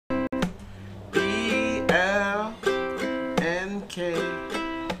K.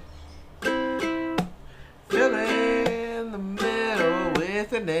 Fill in the middle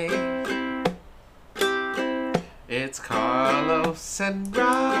with an A. It's Carlos and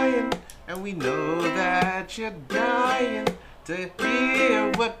Ryan, and we know that you're dying to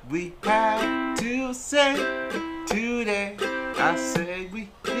hear what we have to say today. I say we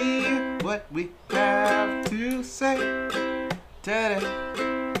hear what we have to say today.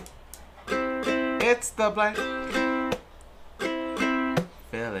 It's the blank.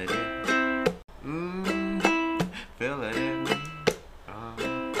 Fill it in. Fill it in.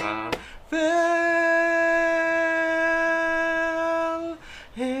 Fill it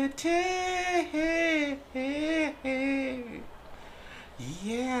in.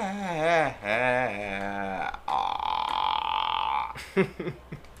 Yeah.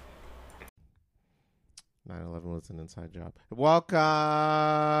 9/11 was an inside job. Welcome.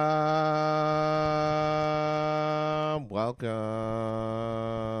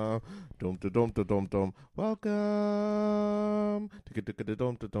 Dum dum dum dum dum. Welcome.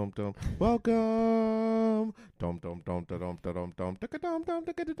 Dum dum dum. Welcome. Dum dum dum dum dum dum. Dum dum dum dum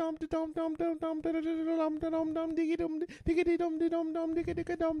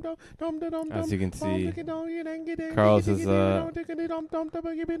dum dum dum. As you can see, Carlos has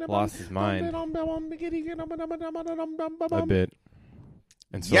lost his mind a bit.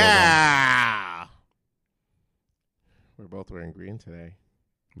 And so yeah! We're both wearing green today.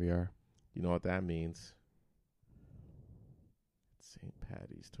 we are. You know what that means? It's St.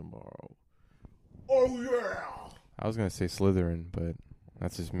 Patty's tomorrow. Oh, yeah! I was going to say Slytherin, but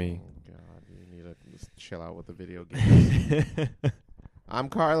that's just me. Oh, God. You need to just chill out with the video games. I'm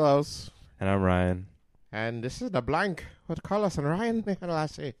Carlos. And I'm Ryan. And this is The Blank with Carlos and Ryan.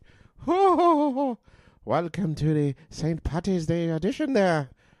 Let's see. Oh, welcome to the St. Patty's Day edition there.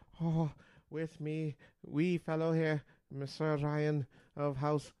 Oh, with me, wee fellow here, Mr. Ryan of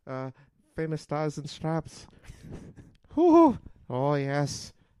House Famous Stars and Straps. Oh,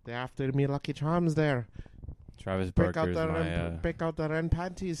 yes. They're after me Lucky Charms there. Travis Break Barker out is the my... break out the red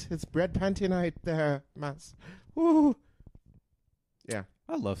panties. It's bread panty night there, Mass. Ooh. Yeah.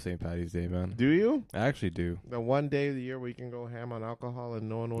 I love St. Patty's Day, man. Do you? I actually do. The one day of the year where you can go ham on alcohol and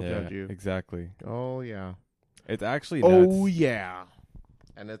no one will judge you. Exactly. Oh yeah. It's actually Oh nuts. yeah.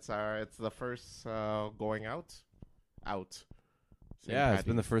 And it's the first going out. Out. St. Yeah, it's Patty.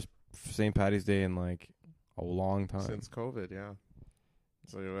 been the first St. Patty's Day in like a long time. Since COVID, yeah.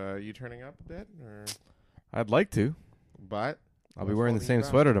 So you turning up a bit, or? I'd like to. But I'll be what's wearing the holding same you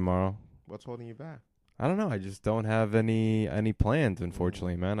back? sweater tomorrow. What's holding you back? I don't know. I just don't have any plans,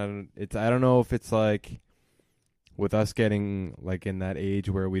 unfortunately, man. I don't know if it's like with us getting like in that age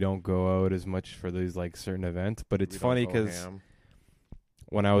where we don't go out as much for these like certain events, but it's funny because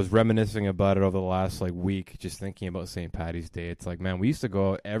when I was reminiscing about it over the last like week, just thinking about St. Patty's Day, it's like, man, we used to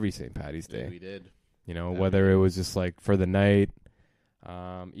go out every St. Patty's Day. Yeah, we did. You know, Yeah, whether it was just like for the night,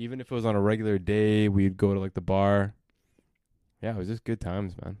 even if it was on a regular day, we'd go to like the bar. Yeah, it was just good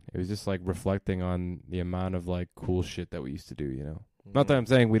times, man. It was just like reflecting on the amount of like cool shit that we used to do, you know. Not that I'm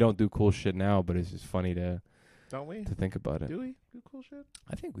saying we don't do cool shit now, but it's just funny Don't we? to think about it. Do we do cool shit?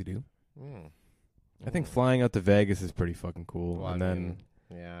 I think we do. Mm. I think flying out to Vegas is pretty fucking cool. Well, and I then, mean,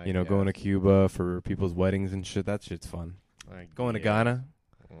 yeah, you know, going to Cuba for people's weddings and shit, that shit's fun. Going to Ghana,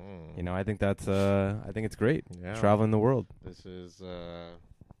 you know, I think that's I think it's great. Yeah. Traveling the world. This is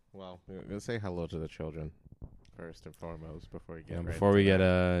well, let's say hello to the children first and foremost before we get Before we get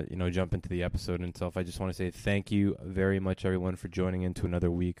jump into the episode itself, I just want to say thank you very much, everyone, for joining into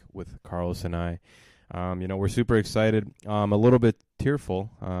another week with Carlos and I. You know, we're super excited. A little bit tearful.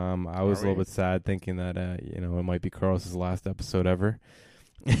 I was a little bit sad thinking that it might be Carlos's last episode ever.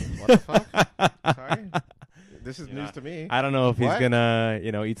 What the fuck? Sorry, this is news to me. I don't know if he's gonna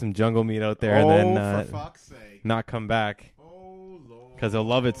eat some jungle meat out there and then for fuck's sake, not come back. Oh Lord, because he'll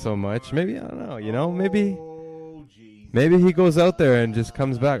love it so much. Maybe, I don't know, maybe. Oh, Jesus. Maybe he goes out there and just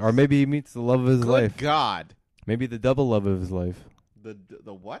comes back. Or maybe he meets the love of his life. God. Maybe the double love of his life. The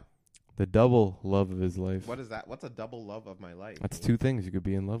what? The double love of his life. What is that? What's a double love of my life? That's two things you could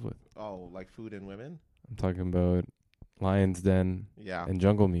be in love with. Oh, like food and women? I'm talking about Lion's Den and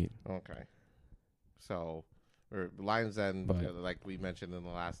Jungle Meat. Okay. So, or Lion's Den, But- like we mentioned in the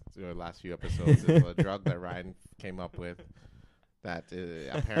last few episodes, is a drug that Ryan came up with that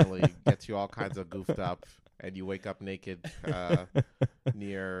apparently gets you all kinds of goofed up, and you wake up naked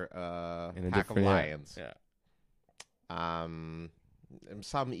near a pack of lions. Yeah.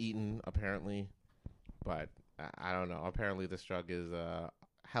 Some eaten apparently, but I don't know. Apparently, this drug is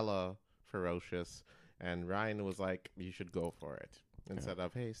hella ferocious, and Ryan was like, "You should go for it," instead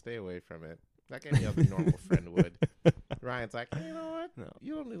of, "Hey, stay away from it," like any other normal friend would. Ryan's like, hey, you know what? No.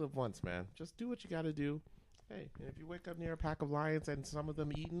 You only live once, man. Just do what you got to do. Hey, and if you wake up near a pack of lions and some of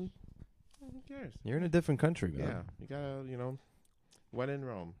them eating, who cares? You're in a different country, man. Yeah, you gotta, when in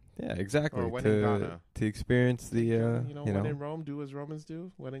Rome. Yeah, exactly. Or when in Ghana. To experience the, When in Rome, do as Romans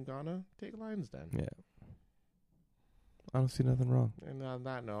do. When in Ghana, take lion's den. Yeah. I don't see nothing wrong. And on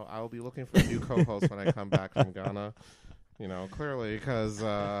that note, I'll be looking for a new co-host when I come back from Ghana. Clearly, because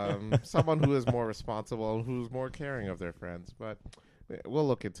someone who is more responsible and who's more caring of their friends. But we'll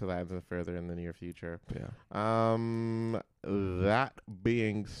look into that further in the near future. Yeah. That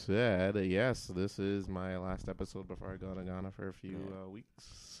being said, yes, this is my last episode before I go to Ghana for a few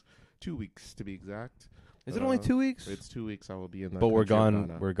weeks. 2 weeks, to be exact. Is it only 2 weeks? It's 2 weeks I will be in the But we're country of gone.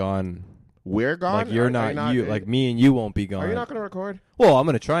 Ghana. We're gone. We're gone? Like, you're not, you, like, me and you won't be gone. Are you not going to record? Well, I'm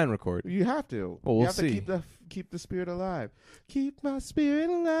going to try and record. You have to. Well, you we'll have see. to keep the spirit alive. Keep my spirit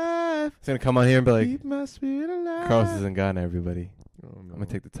alive. He's going to come on here and be like, Keep my spirit alive. Carlos is in Ghana, everybody. Oh, no. I'm going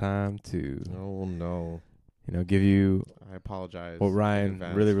to take the time to, Oh, no. give you I apologize. what in Ryan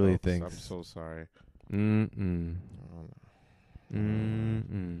advance, really folks. thinks. I'm so sorry. Mm-mm. Oh, no.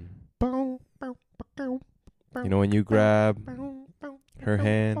 Mm-mm. Boom, boom, boom, boom, You know when you grab boom, boom, her boom,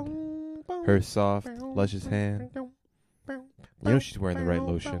 hand, boom, boom, her soft, boom, luscious boom, hand, boom, boom, you know she's wearing the right boom,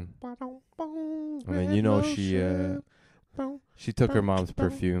 lotion. boom, boom, boom, I mean, red you know lotion. Boom, she took her boom, mom's boom,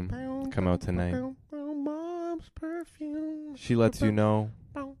 perfume boom, to come out boom, tonight. boom, boom, mom's perfume. She lets you know.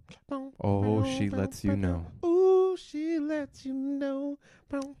 Boom, boom, Oh, boom, she boom, lets you boom, know Ooh, she lets you know.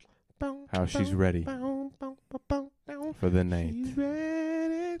 Boom, boom, how she's boom, ready boom, boom, boom, boom, boom. for the night. She's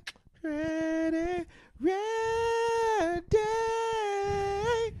ready, ready, ready.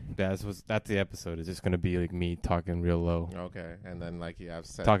 That's the episode. It's just gonna be like me talking real low, Okay, and then like you have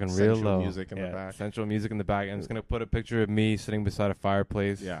talking real sensual low. music in the back. Sensual music in the back, and it's gonna put a picture of me sitting beside a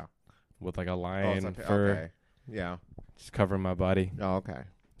fireplace. Yeah. With like a Oh, lion it's fur, okay. Yeah. just covering my body. Oh, okay.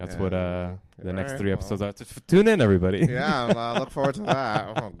 That's Yeah, what yeah. the next Alright, 3 well. episodes are. Just tune in, everybody. Yeah, well, I look forward to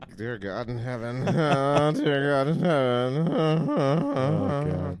that. Oh, dear God in heaven. Oh, dear God in heaven. Oh,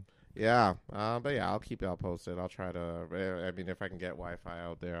 God. Yeah, but yeah, I'll keep y'all posted. I'll try to. I mean, if I can get Wi-Fi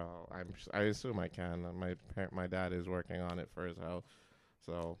out there, I assume I can. My dad is working on it for his house,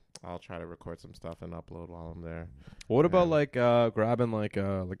 so I'll try to record some stuff and upload while I'm there. What about Yeah. like grabbing like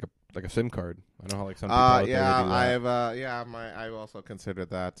a SIM card? I know how like some people out there do that. I've also considered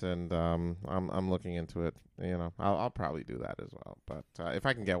that, and I'm looking into it. I'll probably do that as well. But if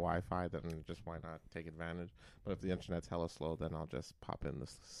I can get Wi-Fi, then just why not take advantage? But if the internet's hella slow, then I'll just pop in the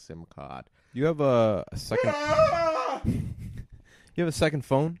SIM card. You have a second. You have a second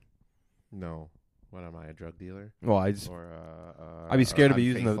phone? No, what am I, a drug dealer? Well, I just Or I'd be scared to be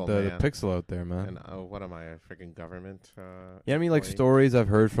using the unfaithful man? Pixel out there, man. And what am I, a freaking government? Yeah, I mean, like employee? stories I've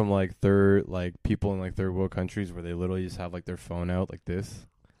heard from like people in like third world countries where they literally just have like their phone out like this,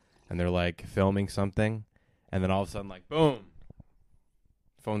 and they're like filming something, and then all of a sudden like boom,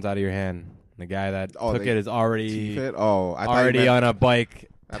 phone's out of your hand. The guy that took it is already I thought already you meant, on a bike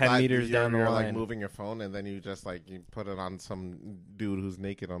I 10 thought meters down the you're line. like moving your phone, and then you just like you put it on some dude who's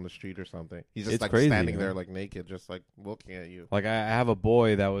naked on the street or something. He's just It's like crazy, standing man. there like naked, just like looking at you. Like I have a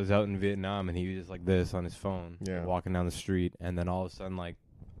boy that was out in Vietnam, and he was just like this on his phone, Yeah. walking down the street, and then all of a sudden, like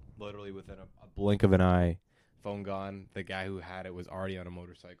literally within a blink of an eye, phone gone. The guy who had it was already on a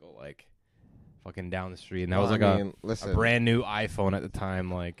motorcycle, like fucking down the street, and that was like a listen. brand new iPhone at the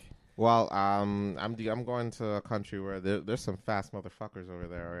time. Like, Well, I'm going to a country where there's some fast motherfuckers over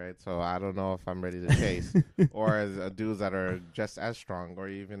there, all right? So I don't know if I'm ready to chase, or as dudes that are just as strong, or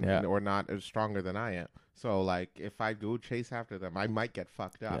even Yeah. or not as stronger than I am. So like, if I go chase after them, I might get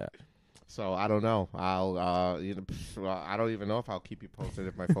fucked up. yeah. So I don't know. I'll I don't even know if I'll keep you posted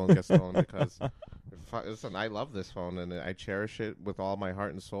if my phone gets stolen because listen, I love this phone and I cherish it with all my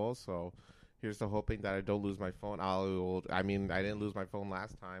heart and soul. So here's to hoping that I don't lose my phone. I didn't lose my phone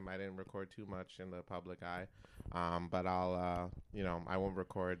last time. I didn't record too much in the public eye. But I'll I won't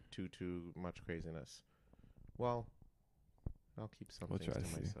record too much craziness. Well, I'll keep some We'll things try to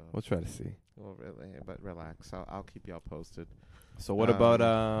to see. myself. We'll try to see. Well, really, but relax. I'll keep y'all posted. So what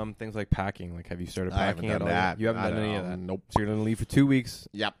about things like packing? Like, have you started I haven't packing at done all? that. You haven't I done any don't- of that. Nope. So you're gonna leave for 2 weeks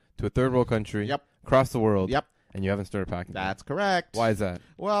Yep. to a third world country. Yep. Across the world. Yep. And you haven't started packing. yet. That's correct. Why is that?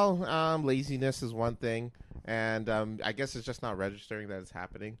 Well, laziness is one thing, and I guess it's just not registering that it's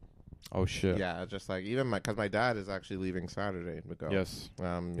happening. Oh shit. Yeah, just like because my dad is actually leaving Saturday to go. Yes.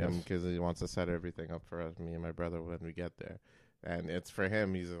 Yes. Because he wants to set everything up for us, me and my brother, when we get there, and it's for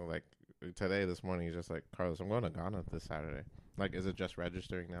him. He's like this morning. He's just like, Carlos, I'm going to Ghana this Saturday. Like, is it just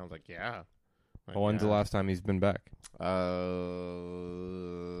registering now? I was like, yeah. Like, When's the yeah. last time he's been back?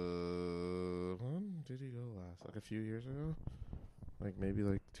 When did he go last? Like a few years ago? Like maybe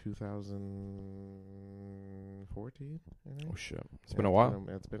like 2014? Oh shit! It's been a while.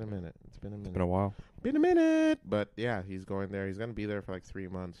 It's been a minute. It's been a while. Been a minute. But yeah, he's going there. He's gonna be there for like 3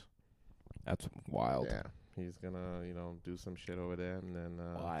 months. That's wild. Yeah, he's gonna do some shit over there, and then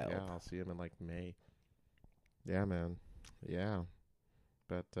Wild. yeah, I'll see him in like May. Yeah, man. Yeah,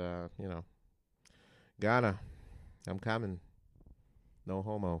 but Ghana, I'm coming. No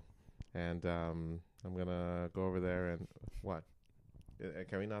homo, and I'm gonna go over there and what?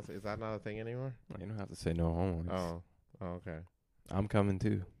 Can we not say, is that not a thing anymore? You don't have to say no homo. Oh, okay. I'm coming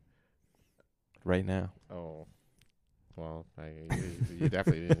too. Right now. Oh, well, you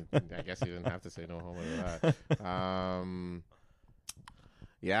definitely didn't. I guess you didn't have to say no homo to that.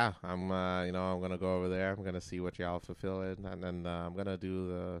 Yeah, I'm gonna go over there. I'm gonna see what y'all fulfill it, and then I'm gonna do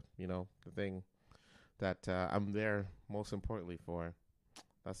the thing that I'm there most importantly for.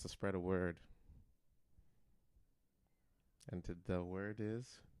 That's to spread a word. And the word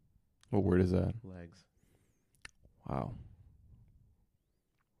is? What word is that? Legs. Wow.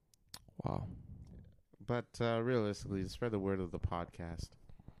 But realistically, to spread the word of the podcast,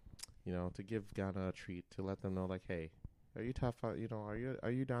 to give Ghana a treat, to let them know, like, hey, are you tough? Are you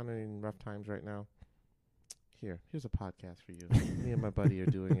down in rough times right now? Here's a podcast for you. Me and my buddy are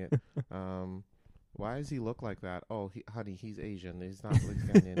doing it. Why does he look like that? Oh, honey, he's Asian. He's not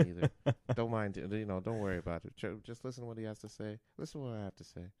Ghanaian either. Don't mind it. Don't worry about it. Just listen to what he has to say. Listen to what I have to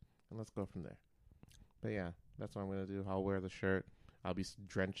say, and let's go from there. But yeah, that's what I'm gonna do. I'll wear the shirt. I'll be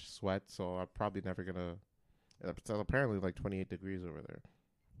drenched sweat, so I'm probably never gonna. It's apparently like 28 degrees over there.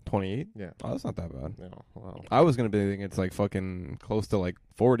 28? Yeah. Oh, that's not that bad. No. Well. I was gonna be thinking it's like fucking close to like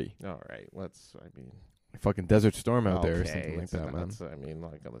 40. All right. Fucking desert storm out there or something like that, man.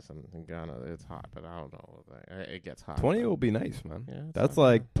 Listen, in Ghana, it's hot, but I don't know. It gets hot. 20 will be nice, man. Yeah, that's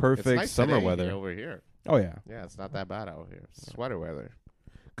like perfect it's nice summer today weather. over here. Oh, yeah. Yeah, it's not that bad out here. It's sweater weather.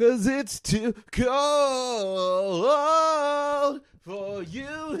 'Cause it's too cold for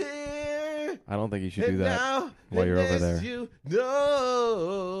you here. I don't think you should do that while you're over there. You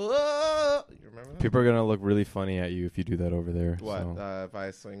remember that? People are going to look really funny at you if you do that over there. What? So. If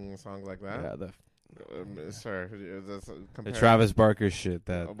I sing songs like that? Yeah, sir, the Travis Barker shit.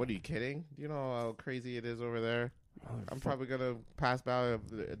 That. What are you kidding? Do you know how crazy it is over there? I'm probably gonna pass by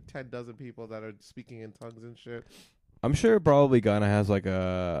 10 dozen people that are speaking in tongues and shit. I'm sure probably Ghana has like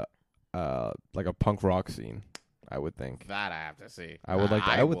a punk rock scene. I would think that I have to see. I would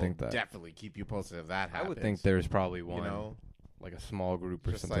think that definitely keep you posted if that happens. I would think there's probably one, like a small group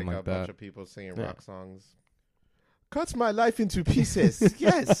or something like that. A bunch of people singing rock songs. Cuts my life into pieces.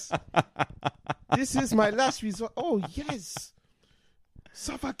 Yes. This is my last resort. Oh, yes.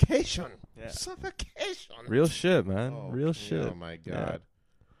 Suffocation. Yeah. Suffocation. Real shit, man. Real shit. Oh, my God.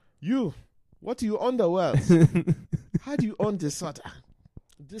 Yeah. What do you own the world? How do you own disorder?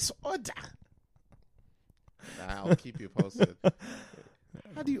 Disorder. I'll keep you posted.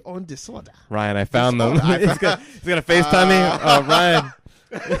 How do you own disorder? Ryan, I found them. He's gonna FaceTime me. Ryan.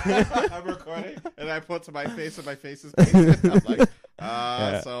 I'm recording, and I put to my face, and my face is painted. I'm like,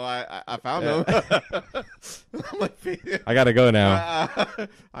 so I found them. I gotta go now.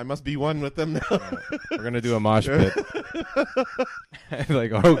 I must be one with them now. We're gonna do a mosh pit.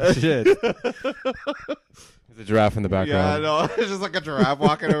 Like, oh shit! There's a giraffe in the background. Yeah, no, it's just like a giraffe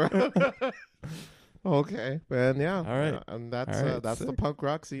walking around. Okay, man. Yeah. All right, and that's the punk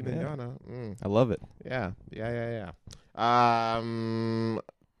rock scene in Ghana. I love it. Yeah.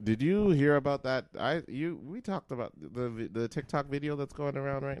 Did you hear about that? We talked about the TikTok video that's going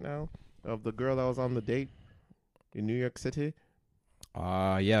around right now of the girl that was on the date in New York City.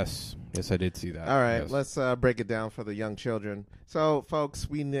 Yes, I did see that. All right, yes. Let's break it down for the young children. So, folks,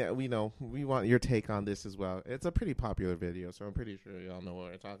 we want your take on this as well. It's a pretty popular video, so I'm pretty sure y'all know what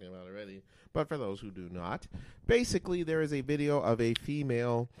we're talking about already. But for those who do not, basically there is a video of a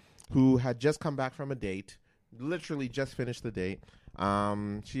female who had just come back from a date, literally just finished the date.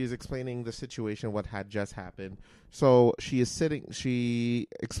 She is explaining the situation, what had just happened. So she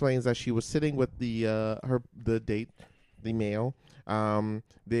explains that she was sitting with the date, the male.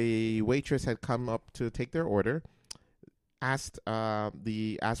 The waitress had come up to take their order, asked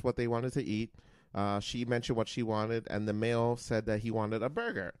what they wanted to eat. She mentioned what she wanted, and the male said that he wanted a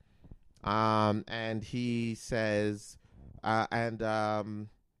burger. And he says,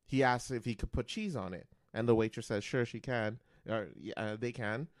 he asked if he could put cheese on it, and the waitress says, sure, she can. They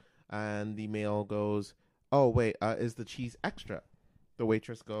can. And the male goes, oh wait, is the cheese extra? The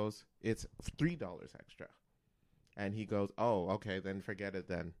waitress goes, it's $3 extra. And he goes, oh, okay, then forget it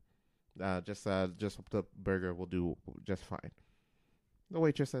then. Just the burger will do just fine. The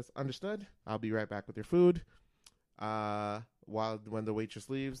waitress says, understood. I'll be right back with your food. When the waitress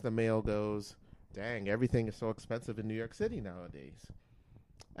leaves, the male goes, "Dang, everything is so expensive in New York City nowadays."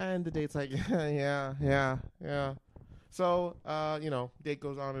 And the date's like, yeah. So, date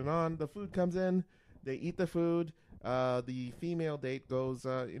goes on and on. The food comes in. They eat the food. The female date goes,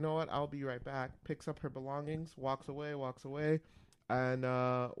 you know what? I'll be right back. Picks up her belongings, walks away, and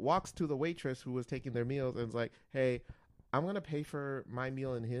walks to the waitress who was taking their meals and is like, "Hey, I'm going to pay for my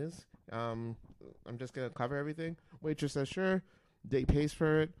meal and his. I'm just going to cover everything." Waitress says, "Sure." Date pays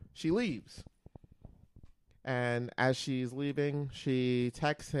for it. She leaves. And as she's leaving, she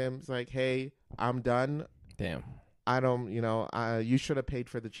texts him. It's like, "Hey, I'm done. Damn. I don't, you should have paid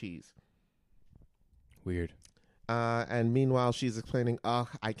for the cheese." Weird. And meanwhile, she's explaining, why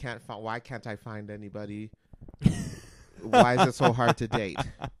can't I find anybody? Why is it so hard to date?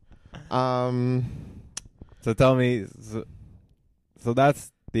 So tell me, so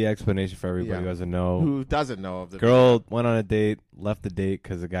that's the explanation for everybody who doesn't know. Who doesn't know of the girl went on a date, left the date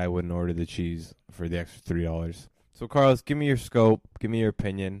because the guy wouldn't order the cheese for the extra $3. So Carlos, give me your scope, give me your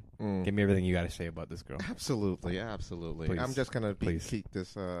opinion, give me everything you got to say about this girl. Absolutely. Please. I'm just gonna keep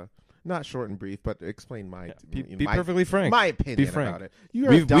this not short and brief, but explain my be perfectly frank. My opinion about it.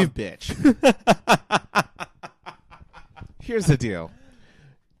 You're a dumb bitch. Here's the deal.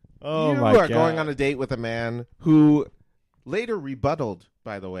 Oh you my are God. going on a date with a man who later rebutted,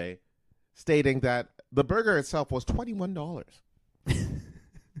 by the way, stating that the burger itself was $21.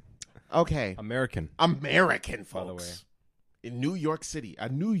 Okay. American, folks. by the way. In New York City, a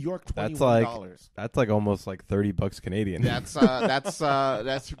New York $21. That's like almost like $30 Canadian. That's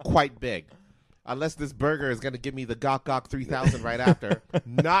quite big. Unless this burger is going to give me the Gok Gok 3000 right after,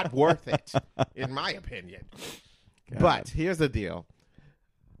 not worth it, in my opinion. God. But here's the deal.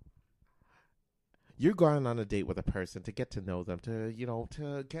 You're going on a date with a person to get to know them, to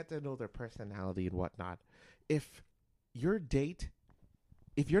get to know their personality and whatnot. If you're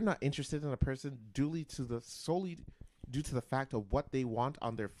not interested in a person solely due to the fact of what they want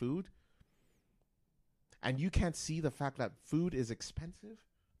on their food, and you can't see the fact that food is expensive,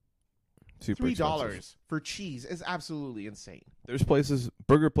 Super $3 expensive. for cheese is absolutely insane. There's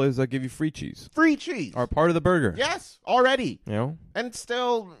burger places that give you free cheese. Free cheese Are part of the burger. yes, already, You know? and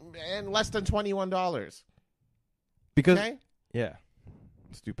still in less than $21. Because, Okay, yeah.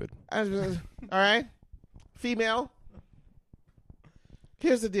 Stupid. all right, female.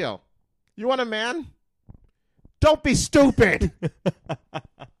 Here's the deal. You want a man? Don't be stupid. All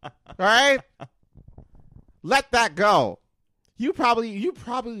right? Let that go. You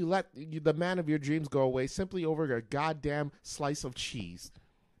probably let the man of your dreams go away simply over a goddamn slice of cheese.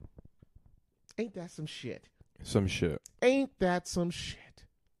 Ain't that some shit? Some shit. Ain't that some shit?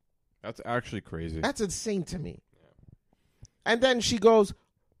 That's actually crazy. That's insane to me. And then she goes,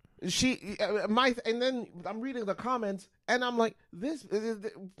 and then I'm reading the comments, and I'm like,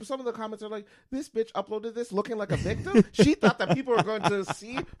 some of the comments are like, "This bitch uploaded this looking like a victim." She thought that people were going to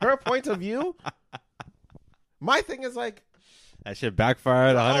see her point of view. My thing is like, that shit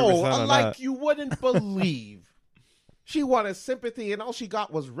backfired 100% on like that. you wouldn't believe. She wanted sympathy, and all she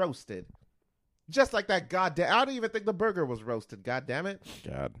got was roasted. Just like that goddamn. I don't even think the burger was roasted. God damn it.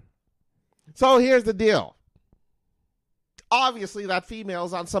 God. So here's the deal. Obviously, that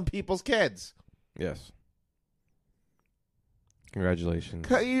female's on some people's kids. Yes. Congratulations.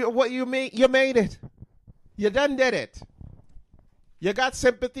 You made it. You done did it. You got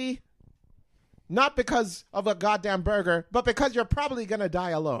sympathy, not because of a goddamn burger, but because you're probably gonna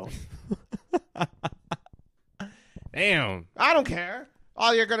die alone. Damn. I don't care.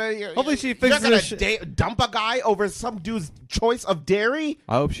 All Hopefully she fixes this shit. Dump a guy over some dude's choice of dairy.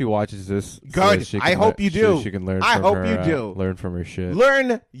 I hope she watches this. Good. I hope you do. She can learn. I from hope her, you do. Learn from her shit.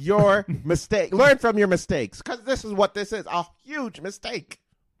 Learn your mistake. Learn from your mistakes, because this is what this is. A huge mistake.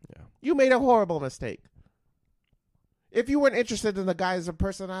 Yeah. You made a horrible mistake. If you weren't interested in the guy's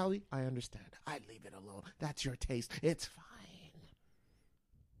personality, I understand. I'd leave it alone. That's your taste. It's fine.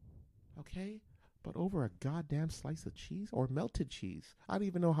 Okay? But over a goddamn slice of cheese or melted cheese, I don't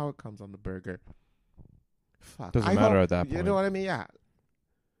even know how it comes on the burger. Fuck. Doesn't matter at that point. You know what I mean? Yeah.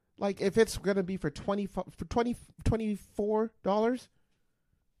 Like, if it's going to be for $24,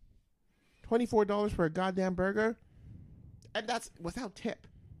 $24 for a goddamn burger, and that's without tip.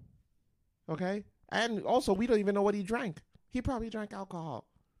 Okay? And also, we don't even know what he drank. He probably drank alcohol.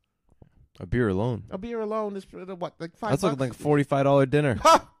 A beer alone. A beer alone is what, like $5? That's like $45 dinner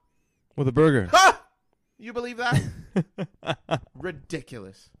Ha! with a burger. Ha! You believe that?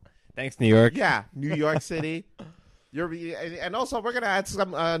 Ridiculous. Thanks, New York. Yeah, New York City. And also, we're gonna add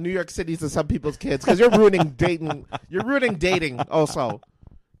some New York cities to some people's kids because you're ruining dating. You're ruining dating. Also,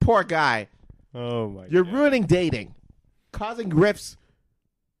 poor guy. Oh my! You're ruining dating, causing rifts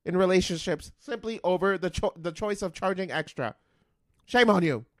in relationships simply over the choice of charging extra. Shame on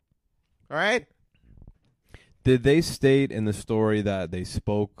you. All right? Did they state in the story that they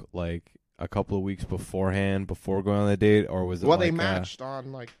spoke like a couple of weeks beforehand, before going on the date, or was it? Well, like, they matched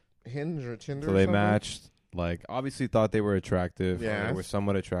on like Hinge or Tinder. So or they something. matched. Like, obviously thought they were attractive. Yes. They were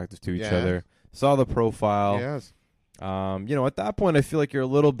somewhat attractive to each Yes. other. Saw the profile. Yes. At that point, I feel like you're a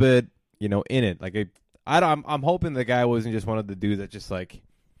little bit, in it. Like, I'm hoping the guy wasn't just one of the dudes that just like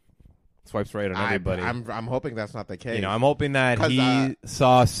swipes right on everybody. I'm hoping that's not the case. I'm hoping that 'Cause, he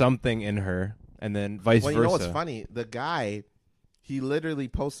saw something in her, and then vice versa. You know what's funny? The guy, he literally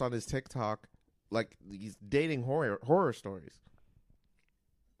posts on his TikTok like he's dating horror stories,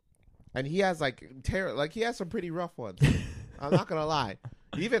 and he has like he has some pretty rough ones. I'm not gonna lie.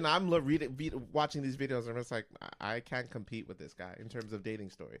 Even I'm watching these videos, and I'm just like, I can't compete with this guy in terms of dating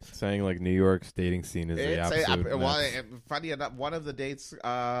stories. Saying like New York's dating scene is the absolute. Funny enough, one of the dates,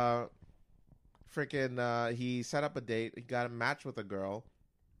 he set up a date. He got a match with a girl.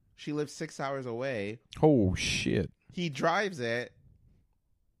 She lives 6 hours away. Oh shit! He drives it,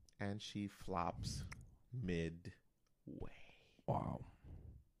 and she flops midway. Wow.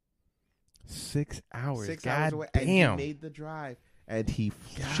 6 hours. 6 God hours away. damn. And he made the drive. And she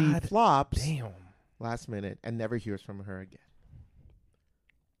flops Damn. last minute and never hears from her again.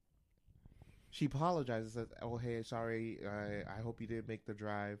 She apologizes. Says, "Oh, hey, sorry. I hope you didn't make the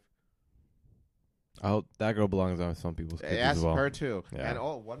drive." Oh, that girl belongs on some people's kids Yes, as well. her too. Yeah.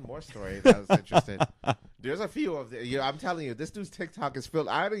 And one more story that I was interested. There's a few of the, I'm telling you, this dude's TikTok is filled.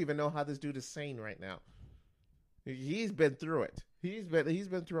 I don't even know how this dude is sane right now. He's been through it. He's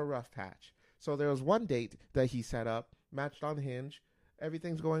been through a rough patch. So there was one date that he set up, matched on Hinge.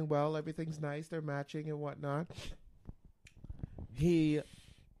 Everything's going well. Everything's nice. They're matching and whatnot. He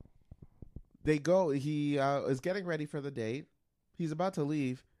is getting ready for the date. He's about to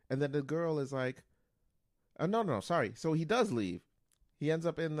leave, and then the girl is like, no, sorry. So he does leave. He ends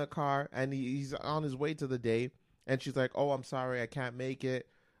up in the car, and he's on his way to the date, and she's like, "Oh, I'm sorry, I can't make it.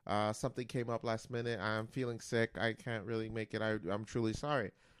 Something came up last minute. I'm feeling sick. I can't really make it. I'm truly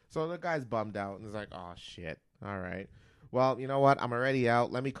sorry." So the guy's bummed out and is like, "Oh shit. All right. Well, you know what? I'm already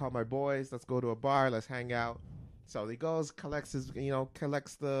out. Let me call my boys. Let's go to a bar. Let's hang out." So he goes, collects the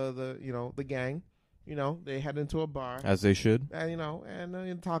gang. They head into a bar. As they should.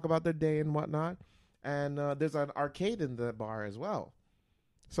 And talk about their day and whatnot. And there's an arcade in the bar as well.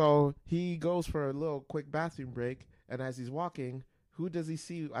 So he goes for a little quick bathroom break. And as he's walking, who does he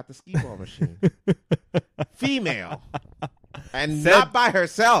see at the skee ball machine? Female. And not by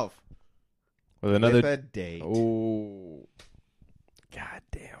herself. With a date. Oh. God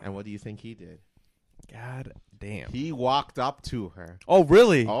damn. And what do you think he did? God damn. He walked up to her. Oh,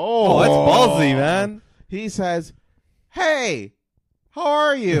 really? Oh, that's ballsy, man. He says, "Hey, how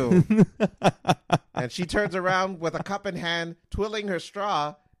are you?" And she turns around with a cup in hand, twirling her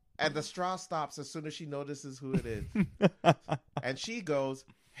straw, and the straw stops as soon as she notices who it is. And she goes,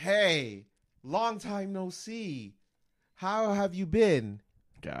 "Hey, long time no see. How have you been?"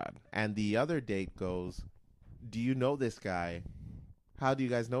 God. And the other date goes, "Do you know this guy? How do you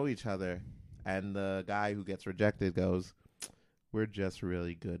guys know each other?" And the guy who gets rejected goes, "We're just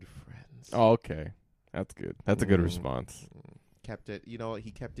really good friends." Oh, okay. That's good. That's a good response. Kept it. You know,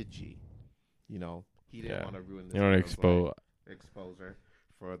 he kept it G. He didn't want to ruin this. You don't expose her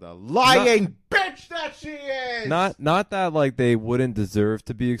for the lying bitch that she is. Not that like they wouldn't deserve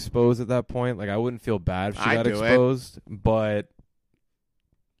to be exposed at that point. Like I wouldn't feel bad if she got exposed, but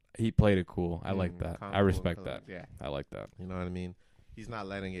he played it cool. I like that. I respect that. Yeah, I like that. You know what I mean? He's not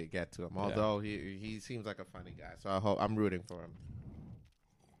letting it get to him. Although he seems like a funny guy, so I'm rooting for him.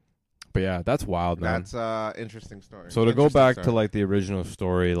 But yeah, that's wild, man. That's interesting story. So to go back to like the original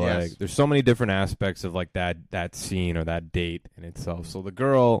story, like there's so many different aspects of like that scene or that date in itself. So the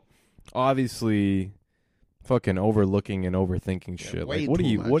girl obviously fucking overlooking and overthinking shit. Like what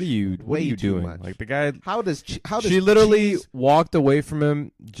are you doing? Much. Like the guy how does she literally walked away from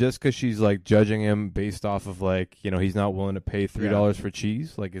him just because she's like judging him based off of like, he's not willing to pay $3 for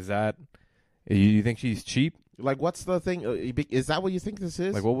cheese. Like you think she's cheap? Like, what's the thing? Is that what you think this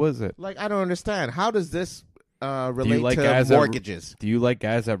is? Like, what was it? Like, I don't understand. How does this relate to mortgages? Do you like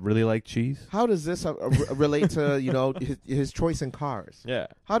guys that really like cheese? How does this relate to, his choice in cars? Yeah.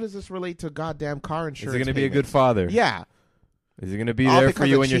 How does this relate to goddamn car insurance? Is he going to be a good father? Yeah. Is he going to be there for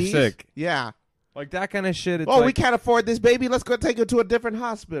you when you're sick? Yeah. Like that kind of shit. It's we can't afford this baby. Let's go take him to a different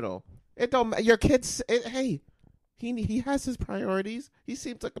hospital. It don't. Your kids. Hey, he has his priorities. He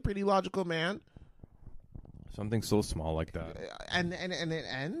seems like a pretty logical man. Something so small like that. And it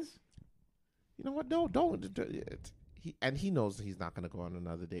ends? you know what? No, don't. He knows he's not going to go on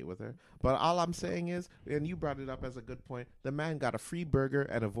another date with her. But all I'm saying is, and you brought it up as a good point, the man got a free burger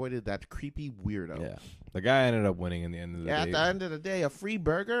and avoided that creepy weirdo. Yeah, the guy ended up winning in the end of the day. At the end of the day, a free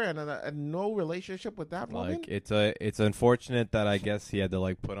burger and no relationship with that woman. Like it's unfortunate that I guess he had to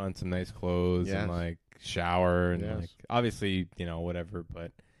like put on some nice clothes and like shower and like obviously whatever.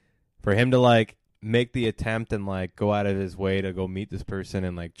 But for him to like make the attempt and like go out of his way to go meet this person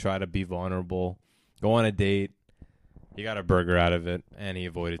and like try to be vulnerable, go on a date. He got a burger out of it, and he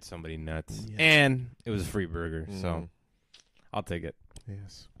avoided somebody nuts. Yeah. And it was a free burger, so I'll take it.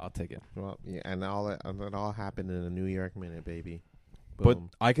 Yes. I'll take it. Well, yeah, and it all happened in a New York minute, baby. Boom.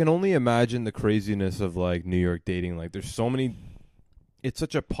 But I can only imagine the craziness of, like, New York dating. Like, there's so many... It's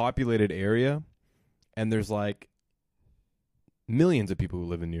such a populated area, and there's, like, millions of people who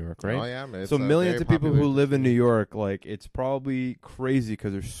live in New York, right? Oh, yeah. So millions of people who live in New York, like, it's probably crazy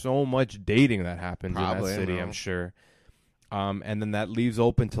because there's so much dating that happens in that city, I'm sure. And then that leaves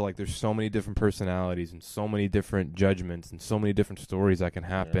open to, like, there's so many different personalities and so many different judgments and so many different stories that can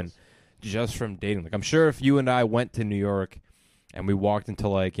happen just from dating. Like, I'm sure if you and I went to New York and we walked into,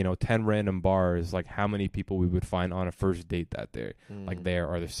 like, 10 random bars, like, how many people we would find on a first date that day, like, there,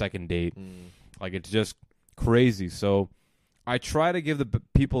 or the second date. Like, it's just crazy. So I try to give the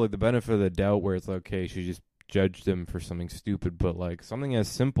people, like, the benefit of the doubt where it's like, okay, she just judged them for something stupid. But, like, something as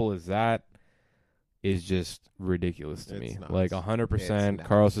simple as that is just ridiculous to me. Nuts. Like 100%.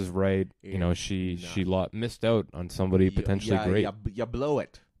 Carlos is right. She missed out on somebody potentially great. You blew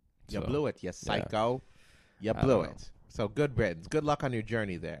it. You blew it. You psycho. You blew it. So good riddance. Good luck on your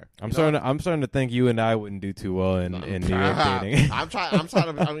journey there. I'm starting to think you and I wouldn't do too well in New York dating. I'm trying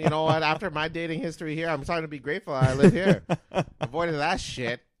to. You know what? After my dating history here, I'm starting to be grateful I live here. Avoiding that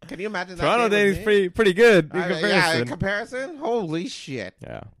shit. Can you imagine that? Toronto dating's pretty good in comparison. Yeah, in comparison. Holy shit.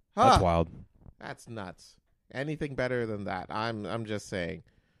 Yeah, that's wild. That's nuts. Anything better than that? I'm just saying.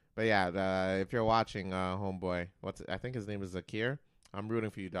 But yeah, if you're watching, homeboy, I think his name is Zakir. I'm rooting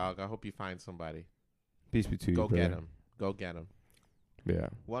for you, dog. I hope you find somebody. Peace be to you. Go get him. Go get him. Yeah.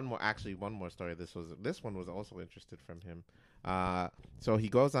 One more story. This one was also interested from him. So he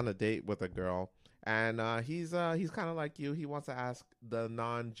goes on a date with a girl, and he's kind of like you. He wants to ask the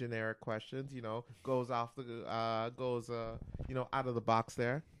non-generic questions. Goes out of the box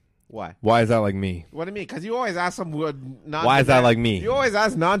there. Why? Why is that like me? What do you mean? Because you always ask some Why is that like me? You always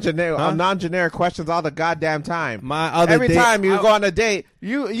ask non-generic questions all the goddamn time. Every time you go on a date,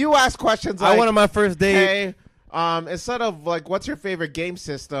 you ask questions like, I went on my first date. Hey, instead of like, what's your favorite game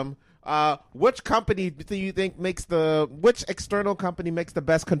system? Which company do you think which external company makes the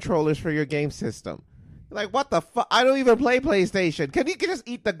best controllers for your game system? Like, what the fuck? I don't even play PlayStation. Can you just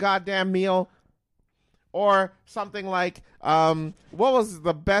eat the goddamn meal? Or something like, what was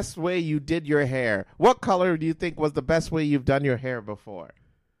the best way you did your hair? What color do you think was the best way you've done your hair before?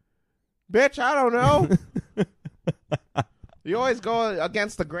 Bitch, I don't know. You always go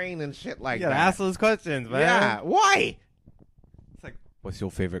against the grain and shit like that. Yeah, ask those questions, man. Yeah, why? It's like, what's your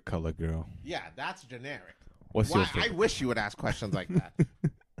favorite color, girl? Yeah, that's generic. What's your favorite? I wish you would ask questions like that.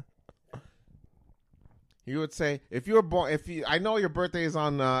 You would say, I know your birthday is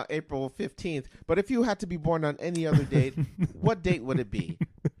on April 15th, but if you had to be born on any other date, what date would it be?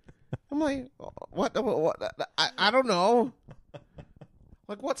 I'm like, what? I don't know.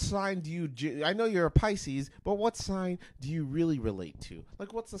 Like, what sign do you, I know you're a Pisces, but what sign do you really relate to?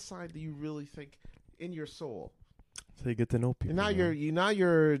 Like, what's the sign that you really think in your soul? So you get to know people. And now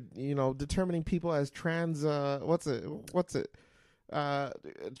you're determining people as trans, what's it? What's it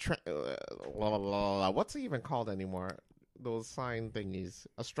even called anymore? Those sign thingies.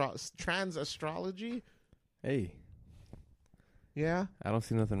 Trans astrology? Hey. Yeah? I don't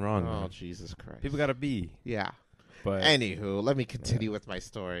see nothing wrong. Oh, man. Jesus Christ. People gotta be. Yeah. But anywho, let me continue with my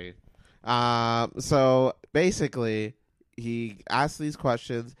story. So basically, he asks these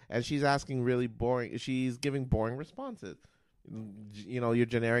questions, and she's asking really boring. She's giving boring responses. Your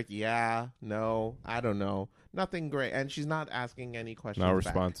generic, yeah, no, I don't know. Nothing great. And she's not asking any questions. Not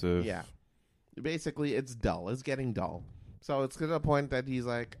responsive. Back. Yeah. Basically, it's dull. It's getting dull. So it's to the point that he's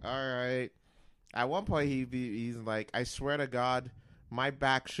like, all right. At one point, he's like, I swear to God, my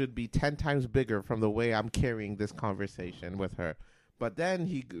back should be 10 times bigger from the way I'm carrying this conversation with her. But then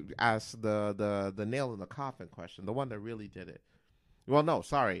he asked the nail in the coffin question, the one that really did it. Well, no,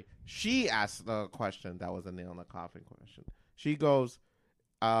 sorry. She asked the question that was a nail in the coffin question. She goes,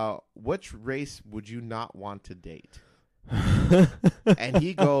 which race would you not want to date? And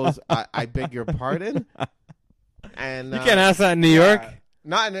he goes, I beg your pardon? And you can't ask that in New York.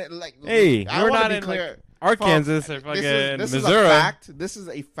 Not in like. Hey, we're not in clear. Arkansas or This fucking is Missouri. a fact. This is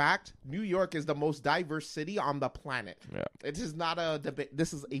a fact. New York is the most diverse city on the planet. Yeah. It is not a debate.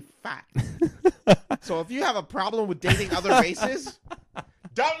 This is a fact. So if you have a problem with dating other races,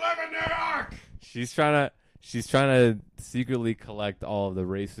 don't live in New York. She's trying to secretly collect all of the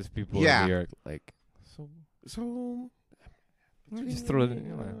racist people Yeah. in New York. Like, So let me just throw it.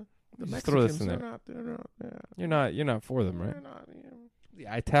 the Just throw this Mexicans in are there. not. They're not. You're not for them, right? They're not, The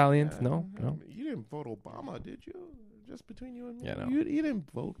Italians, yeah. no. You didn't vote Obama, did you? Just between you and me. Yeah, no. You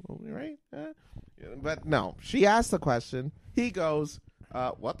didn't vote, right? Yeah, but no, she asked the question. He goes,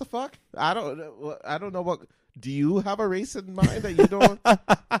 "What the fuck? I don't know what. Do you have a race in mind that you don't?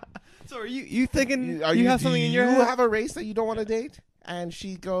 So are you thinking Are you have something in your Do you head? have a race that you don't want to date?" And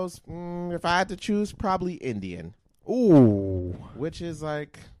she goes, "If I had to choose, probably Indian." Ooh, Which is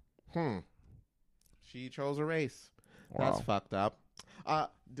like, she chose a race. wow. That's fucked up.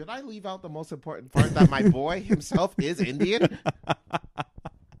 Did I leave out the most important part that my boy himself is Indian?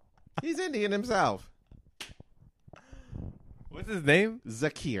 He's Indian himself. What's his name?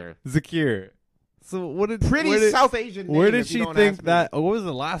 Zakir. Zakir. So what did South Asian name. Where did if you she don't think ask me. that? What was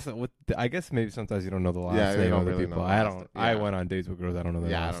the last? I guess maybe sometimes you don't know the last Yeah, you name don't of the really people. know the I last don't. name. I Yeah. went on dates with girls. I don't know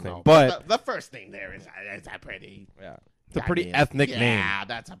their Yeah, I last don't name. know. But the first name there is a pretty. yeah, it's a pretty I mean, ethnic name. Yeah,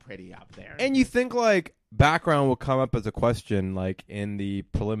 that's a pretty up there. And you think like background will come up as a question like in the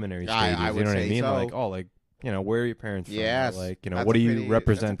preliminary stages. I You would know what I say mean? so. Like where are your parents from? Or, Yes. like That's what do a you pretty-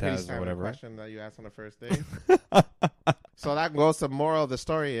 represent that's a pretty as or standard whatever. question that you ask on the first date. So that goes to the moral of the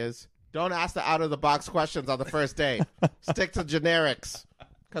story is don't ask the out of the box questions on the first date. Stick to generics,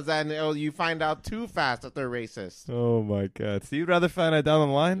 because then you find out too fast that they're racist. Oh my god! So you'd rather find out down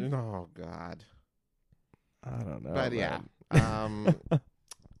the line? Oh God. I don't know. But yeah. man.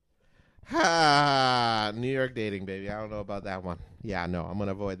 New York dating, baby. I don't know about that one. Yeah, no, I'm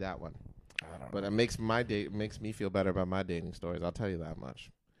gonna avoid that one. I don't But know. it makes me feel better about my dating stories. I'll tell you that much.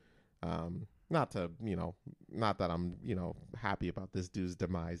 Not that I'm, happy about this dude's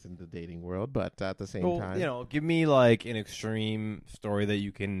demise in the dating world, but at the same Well, time, give me like an extreme story that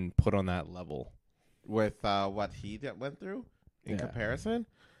you can put on that level. with what he went through in Yeah. comparison,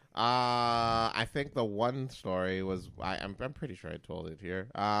 I think the one story was I'm pretty sure I told it here.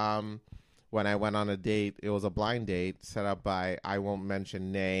 When I went on a date, it was a blind date set up by I won't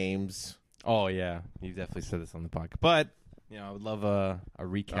mention names. Oh yeah, you definitely said this on the podcast. But I would love a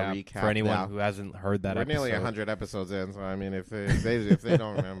recap for anyone yeah. who hasn't heard that We're episode. nearly 100 episodes in, so I mean, if they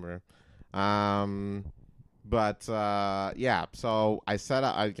don't remember, yeah. So I set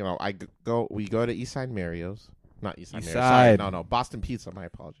up. We go to Eastside Mario's, not Eastside East Mario's. Sorry, Side. no, Boston Pizza. My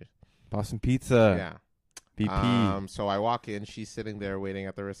apologies. Boston Pizza. Yeah. BP. So I walk in. She's sitting there waiting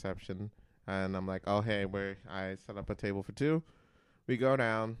at the reception, and I'm like, "Oh hey, I set up a table for two. We go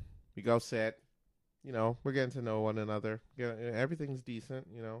down. We go sit. We're getting to know one another. Everything's decent.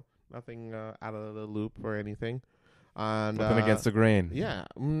 Nothing out of the loop or anything. And Nothing against the grain. yeah,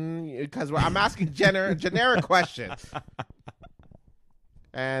 because I'm asking generic questions.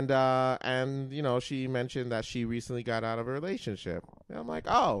 And she mentioned that she recently got out of a relationship. And I'm like,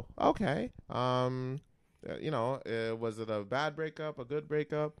 oh, okay. Was it a bad breakup, a good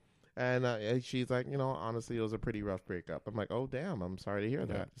breakup? And she's like, honestly, it was a pretty rough breakup. I'm like, oh damn, I'm sorry to hear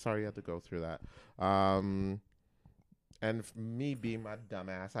that. Sorry you had to go through that. And me being my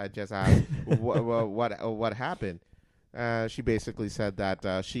dumbass, I just asked, what happened? She basically said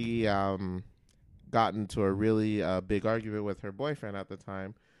that she got into a really big argument with her boyfriend at the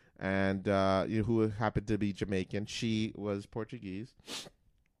time, and who happened to be Jamaican. She was Portuguese.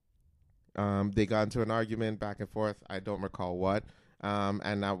 They got into an argument back and forth. I don't recall what.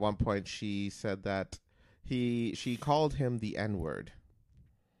 And at one point, she said that she called him the N-word.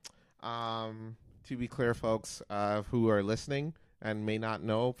 To be clear, folks who are listening and may not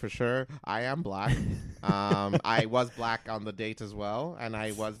know for sure, I am black. I was black on the date as well, and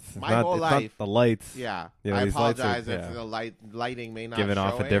I was whole it's life. Not the lights. Yeah, Yeah, I these lights are- apologize if yeah. the lighting may not Giving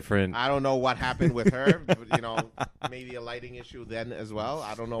off show a it. different. I don't know what happened with her. But, maybe a lighting issue then as well.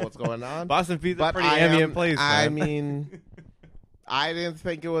 I don't know what's going on. Boston Pizza, But pretty I ambient place. I man. mean, I didn't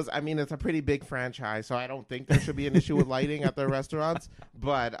think it was. I mean, it's a pretty big franchise, so I don't think there should be an issue with lighting at the restaurants.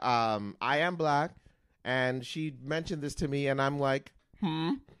 But I am black, and she mentioned this to me, and I'm like,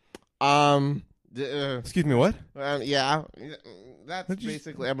 Excuse me, what? yeah, that's Did you-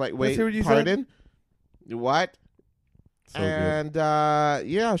 basically. I'm like, let's wait, hear what you said. pardon, what? So good. And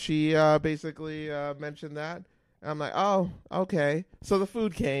yeah, she basically mentioned that. I'm like, oh, okay. So the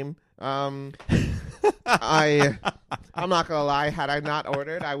food came. I'm not gonna lie. Had I not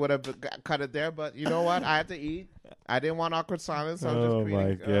ordered, I would have cut it there. But you know what? I had to eat. I didn't want awkward silence. So I'm Oh just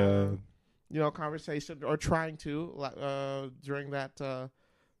my creating, God. conversation, or trying to during that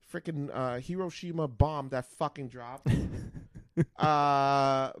freaking Hiroshima bomb that fucking dropped.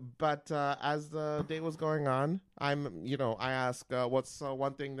 But as the day was going on, I asked, what's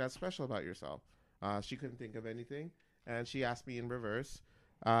one thing that's special about yourself? She couldn't think of anything, and she asked me in reverse.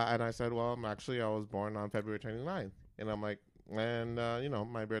 And I said, well, I was born on February 29th. And I'm like, and,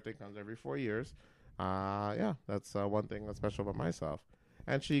 my birthday comes every 4 years. Yeah, that's one thing that's special about myself.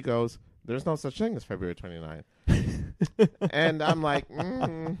 And she goes, there's no such thing as February 29th. And I'm like,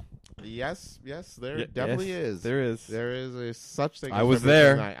 yes, there definitely is. There is. There is a such thing. I as was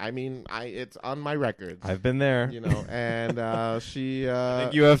February there. 29th. I mean, it's on my records. I've been there. And she. I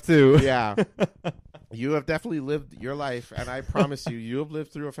think you have too. Yeah. You have definitely lived your life, and I promise you have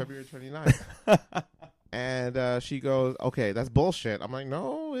lived through a February 29th. And she goes, okay, that's bullshit. I'm like,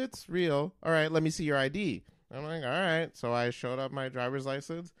 no, it's real. All right, let me see your ID. I'm like, all right. So I showed up my driver's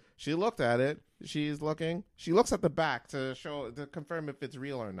license. She looked at it. She's looking. She looks at the back to confirm if it's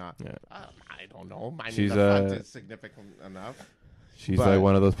real or not. Yeah. I don't know. She's the front is significant enough. She's like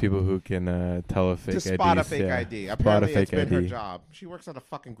one of those people who can tell a fake ID. To spot a fake ID. Apparently, it's been her job. She works at a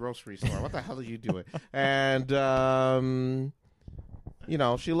fucking grocery store. What the hell are you doing? And,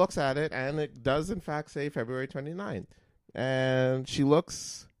 she looks at it, and it does, in fact, say February 29th. And she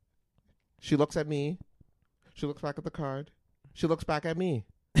looks at me. She looks back at the card. She looks back at me.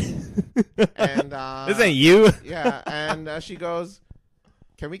 And this ain't you. Yeah, and she goes,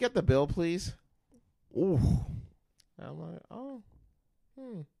 "Can we get the bill, please?" Ooh. And I'm like, "Oh,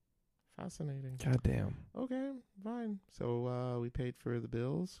 fascinating." Goddamn. Okay, fine. So we paid for the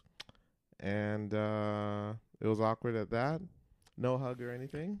bills, and it was awkward at that. No hug or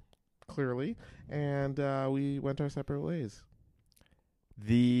anything, clearly, and we went our separate ways.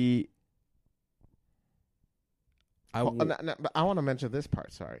 I want to mention this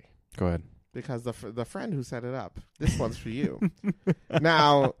part. Sorry. Go ahead. Because the friend who set it up, this one's for you.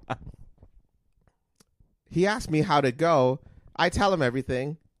 Now, he asked me how to go. I tell him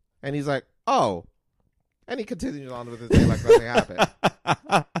everything, and he's like, "Oh," and he continues on with his day like nothing happened.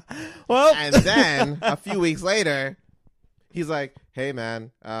 Well, and then a few weeks later, he's like, "Hey,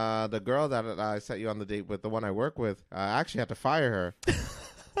 man, the girl that I set you on the date with, the one I work with, I actually had to fire her."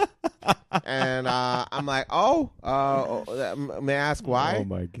 And I'm like, may I ask why? Oh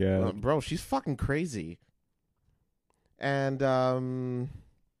my god, bro, she's fucking crazy. And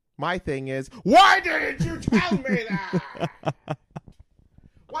my thing is, why didn't you tell me that?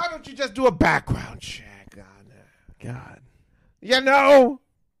 Why don't you just do a background check on her? God,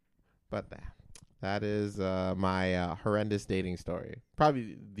 But that is my horrendous dating story.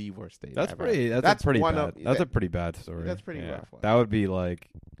 Probably the worst date. that's ever. pretty. That's a pretty one bad. of- That's a pretty bad story. That's pretty rough one. That would be like.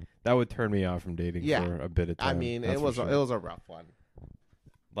 That would turn me off from dating for a bit of time. I mean, That's it was for sure. it was a rough one.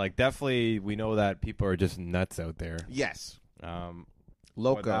 Like, definitely, we know that people are just nuts out there. Yes, But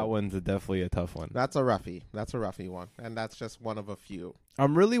loco. that one's definitely a tough one. That's a roughie. That's a roughie one, and that's just one of a few.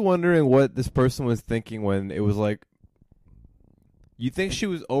 I'm really wondering what this person was thinking when it was like. You think she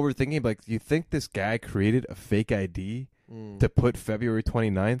was overthinking? Like, you think this guy created a fake ID to put February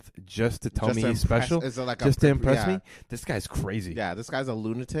 29th just to tell me he's special? Is it like just to impress me? This guy's crazy. Yeah, this guy's a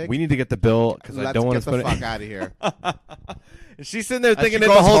lunatic. We need to get the bill because I don't want to spend spend the fuck out of here. And she's sitting there thinking She it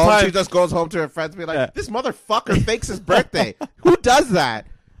the goes whole home, time. She just goes home to her friends, and be like, Yeah. "This motherfucker fakes his birthday. Who does that?"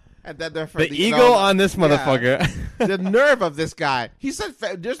 And then The ego on this motherfucker. The nerve of this guy. He said,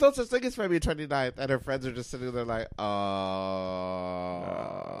 "There's no such thing as February 29th," and her friends are just sitting there like,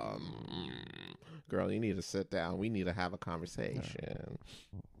 girl, you need to sit down. We need to have a conversation."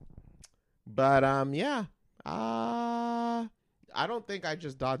 But yeah. I don't think I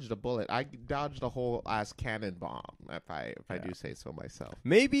just dodged a bullet. I dodged a whole ass cannon bomb, if I do say so myself.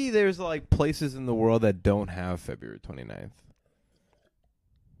 Maybe there's like places in the world that don't have February 29th.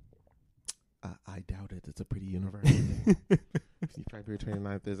 I doubt it. It's a pretty universal thing. February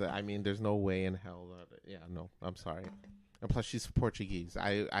 29th is. There's no way in hell. No. I'm sorry. And plus, she's Portuguese.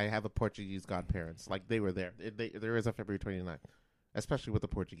 I have a Portuguese godparents. Like, they were there. There is a February 29th, especially with the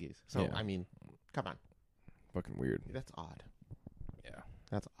Portuguese. So, Yeah. Come on. Fucking weird. That's odd. Yeah.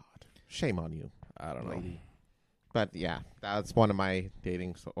 That's odd. Shame on you, I don't know. lady. But, yeah, that's one of my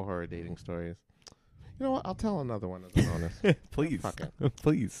horror dating stories. You know what? I'll tell another one as a bonus. Please. Fuck it.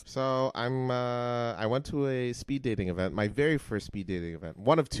 Please. So I went to a speed dating event, my very first speed dating event.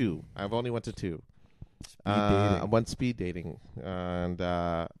 One of two. I've only went to two. I went speed dating and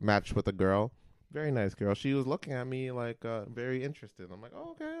matched with a girl. Very nice girl. She was looking at me like very interested. I'm like,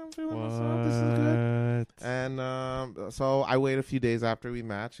 oh, okay, I'm feeling myself. This is good. What? And so I wait a few days after we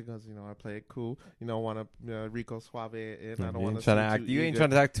match. She goes, I play it cool. Want to Rico Suave in. I don't want to act. You ain't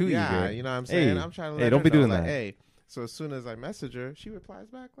trying to act too yeah, eager. You know what I'm saying? Hey. I'm trying to Hey, let don't her be know, doing like, that. hey. So as soon as I message her, she replies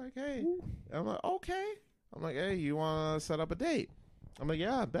back like, hey. I'm like, okay. I'm like, hey, you want to set up a date? I'm like,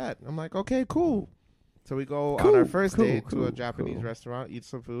 yeah, I bet. I'm like, okay, cool. So we go on our first date to a Japanese restaurant, eat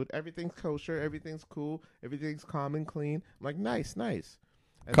some food. Everything's kosher. Everything's cool. Everything's calm and clean. I'm like, nice. And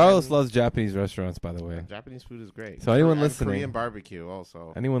Carlos loves Japanese restaurants, by the way. Japanese food is great. So anyone listening, Korean barbecue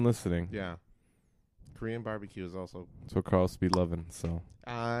also. Anyone listening, Yeah, Korean barbecue is also. That's what Carlos be loving. So.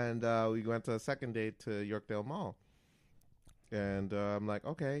 And we went to a second date to Yorkdale Mall. And I'm like,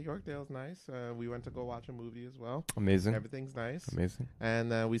 okay, Yorkdale's nice. We went to go watch a movie as well. Amazing. Everything's nice. Amazing.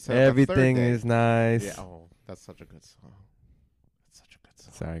 And we set up Everything a third date. is nice. Yeah. Oh, that's such a good song. That's such a good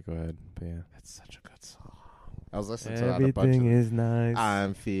song. Sorry, go ahead. But yeah. That's such a good song. I was listening to that a bunch of Everything is nice.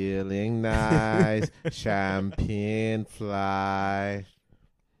 I'm feeling nice. Champagne fly.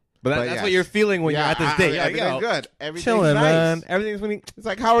 But that's yeah. what you're feeling when you're at this date. You're like, Everything's yo, good. Everything's chilling, nice. man. Everything's winning. It's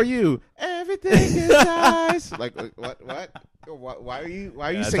like, how are you? Everything is nice. Like, what? Why are you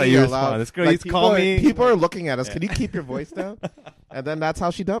That's singing how you out respond. loud? This girl used to call me. People are looking at us. Can you keep your voice down? And then that's how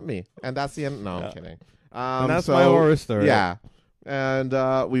she dumped me. And that's the end. No, I'm kidding. And that's my horror story. Yeah. And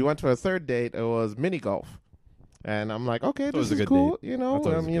we went to a third date. It was mini golf. And I'm like, okay, this is cool. Date.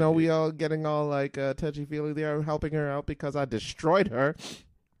 We all getting all like touchy-feely there, helping her out because I destroyed her.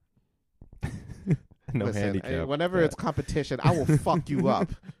 No Listen, handicap. Whenever it's competition, I will fuck you up.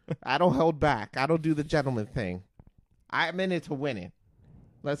 I don't hold back. I don't do the gentleman thing. I'm in it to win it.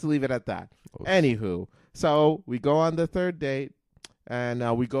 Let's leave it at that. Oops. Anywho, so we go on the third date,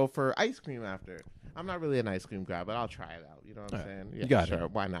 and we go for ice cream after. I'm not really an ice cream guy, but I'll try it out. You know what I'm saying? Yeah, you got sure.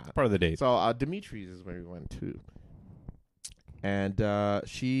 it. Why not? Part of the date. So Dimitri's is where we went to. And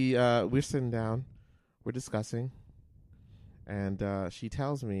we're sitting down. We're discussing. And she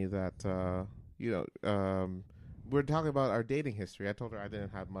tells me that... we're talking about our dating history. I told her I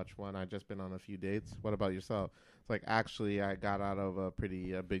didn't have much one. I'd just been on a few dates. What about yourself? It's like, actually, I got out of a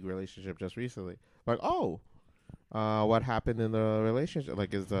pretty big relationship just recently. Like, what happened in the relationship?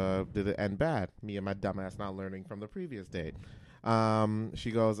 Like, did it end bad? Me and my dumbass not learning from the previous date. She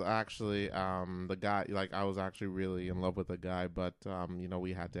goes, actually, the guy, like, I was actually really in love with the guy, but,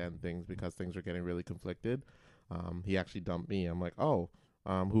 we had to end things because things were getting really conflicted. He actually dumped me. I'm like,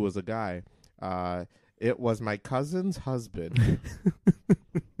 who was the guy? It was my cousin's husband.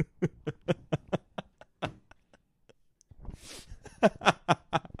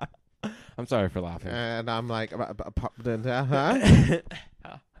 I'm sorry for laughing. And I'm like, huh?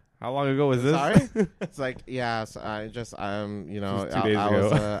 How long ago was this? Sorry? It's like, yes, I was 2 days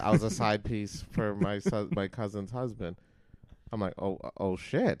ago. I was a side piece for my cousin's husband. I'm like, oh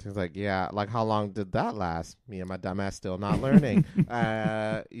shit. He's like, yeah. Like, how long did that last? Me and my dumbass still not learning.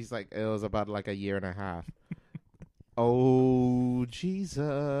 He's like, it was about like a year and a half. Oh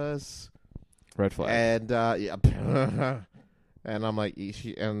Jesus! Red flag. And yeah, and I'm like,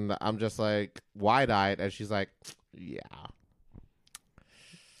 and I'm just like wide-eyed, and she's like, yeah.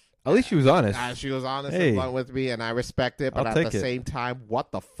 At least she was honest. She was honest Hey. and blunt with me, and I respect it. But I'll at take the it. same time,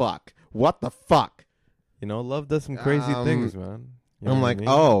 what the fuck? What the fuck? Love does some crazy things, man. You know I'm what like,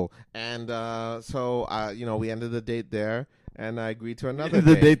 I mean? and so we ended the date there, and I agreed to another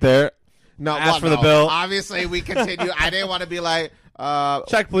the date there. No, Ask for the bill. Obviously, we continue. I didn't want to be like,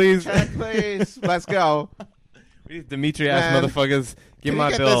 Check, please. check, please. Let's go. These Dimitri ass Man, motherfuckers. Give Can my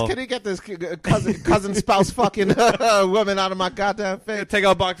you get bill. Can you get this cousin spouse fucking woman out of my goddamn face? Take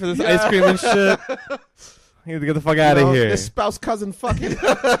out box for this ice cream and shit. You need to get the fuck out of here. This spouse cousin fucking.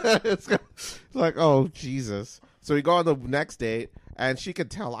 It's like, oh Jesus. So we go on the next date, and she could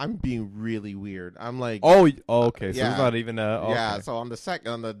tell I'm being really weird. I'm like, okay. So yeah. it's not even yeah. okay. So on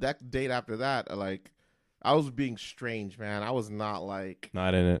the date after that, like, I was being strange, man. I was not like.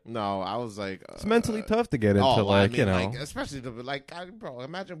 Not in it. No, I was like. It's mentally tough to get into, like, especially bro.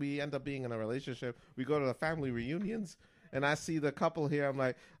 Imagine we end up being in a relationship. We go to the family reunions, and I see the couple here. I'm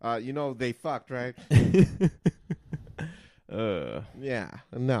like, they fucked, right? Yeah,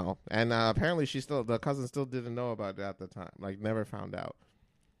 no, and apparently the cousin still didn't know about it at the time. Like, never found out.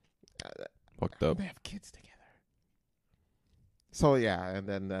 Fucked up. They have kids together. So yeah, and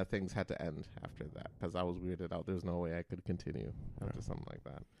then things had to end after that because I was weirded out. There's no way I could continue after something like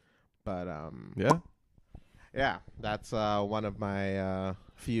that. But yeah, that's one of my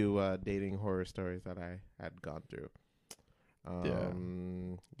few dating horror stories that I had gone through.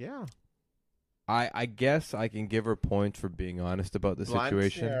 Yeah. I guess I can give her points for being honest about the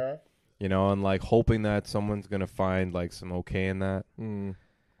situation. you know, and like hoping that someone's gonna find like some okay in that.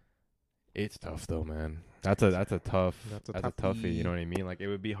 It's tough though, man. That's a tough That's a toughie. You know what I mean? Like it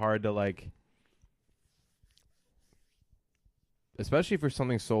would be hard to like, especially for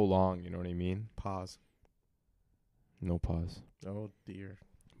something so long. You know what I mean? Pause. No pause. Oh dear.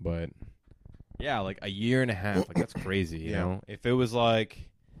 But yeah, like a year and a half. Like that's crazy. You Yeah. know, if it was like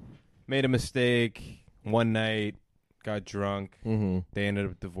made a mistake one night, got drunk, they ended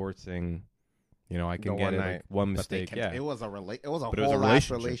up divorcing. You know, I can The get one it night. like one But they mistake. can, Yeah, it was a but whole it was a ass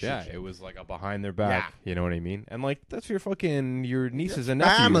relationship. Yeah, it was like a behind their back. Yeah. You know what I mean? And like that's your nieces and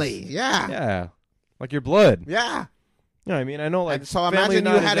nephews. family. Yeah. Yeah, like your blood. Yeah. You know what I mean? I know, like And so family imagine you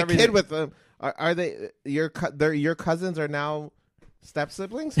nut is had a everything. kid with them. Are they your cousins are now step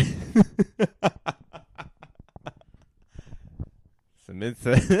siblings?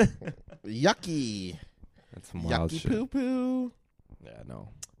 Yucky. That's some wild Yucky shit. poo poo. Yeah, no.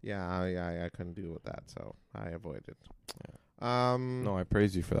 Yeah, I couldn't deal with that, so I avoided. No, I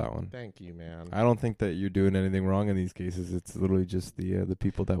praise you for that one. Thank you, man. I don't think that you're doing anything wrong in these cases. It's literally just the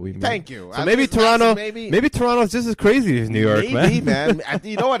people that we met. Thank you. So At maybe least Toronto, maybe Toronto's just as crazy as New York, maybe, man.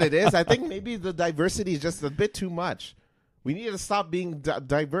 You know what it is? I think maybe the diversity is just a bit too much. We need to stop being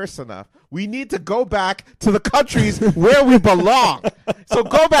diverse enough. We need to go back to the countries where we belong. So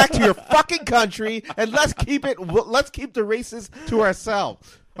go back to your fucking country and let's keep the races to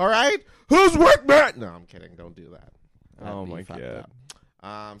ourselves. All right? Who's work man? No, I'm kidding. Don't do that. Oh That'd be my fucked God.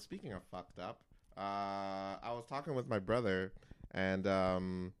 up. Speaking of fucked up, I was talking with my brother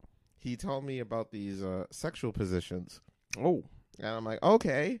and he told me about these sexual positions. Oh, And I'm like,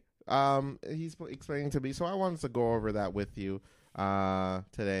 okay. He's explaining to me, so I wanted to go over that with you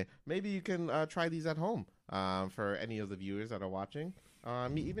today. Maybe you can try these at home for any of the viewers that are watching.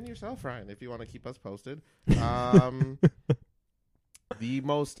 Even yourself, Ryan, if you want to keep us posted. The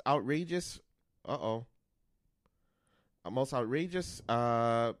most outrageous,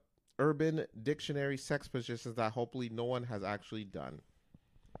 Urban Dictionary sex positions that hopefully no one has actually done.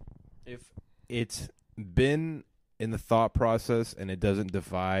 if it's been in the thought process and it doesn't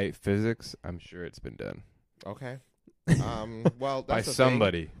defy physics, I'm sure it's been done Okay. Well, by that's the thing.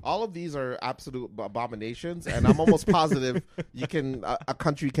 somebody. All of these are absolute abominations, and I'm almost positive you can a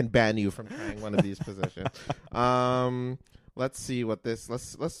country can ban you from trying one of these positions. Let's see what this.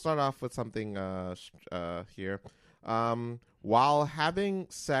 Let's start off with something here. While having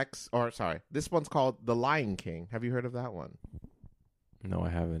sex, this one's called The Lion King. Have you heard of that one? No, I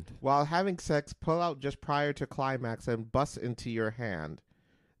haven't. While having sex, pull out just prior to climax and bust into your hand.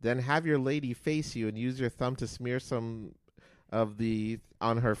 Then have your lady face you and use your thumb to smear some of the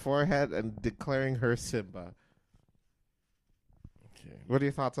on her forehead and declaring her Simba. Okay. What are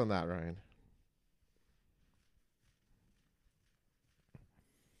your thoughts on that, Ryan?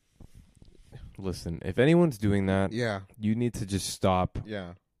 Listen, if anyone's doing that, Yeah, you need to just stop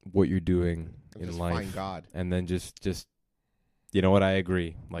yeah. what you're doing in Just life, find God. and then just you know what, I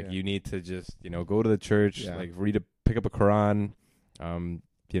agree. Like Yeah. you need to just go to the church, Yeah. like pick up a Quran,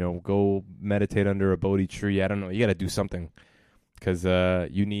 go meditate under a Bodhi tree. I don't know. You got to do something because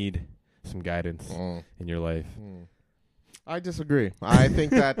you need some guidance in your life. I disagree. I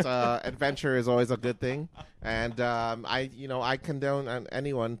think that adventure is always a good thing, and I condone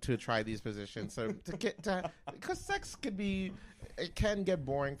anyone to try these positions. So because sex can get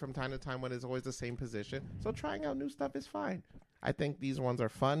boring from time to time when it's always the same position. So trying out new stuff is fine. I think these ones are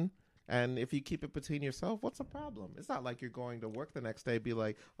fun. And if you keep it between yourself, what's the problem? It's not like you're going to work the next day and be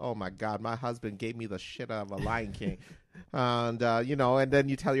like, oh, my God, my husband gave me the shit out of a Lion King. And then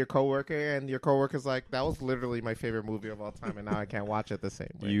you tell your coworker, and your coworker's like, that was literally my favorite movie of all time, and now I can't watch it the same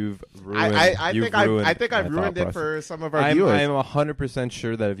way. You've ruined. I you've think I've my ruined thought it process. for some of our I'm viewers. 100%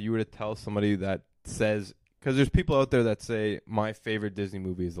 sure that if you were to tell somebody that says, because there's people out there that say my favorite Disney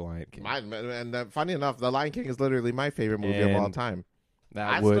movie is The Lion King. Funny enough, The Lion King is literally my favorite movie of all And time. That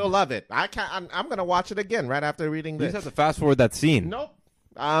I would, still love it. I'm going to watch it again right after reading you this. just have to fast forward that scene. Nope.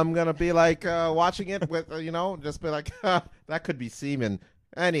 I'm going to be like watching it with, just be like, that could be semen.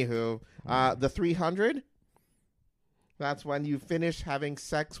 Anywho, the 300, that's when you finish having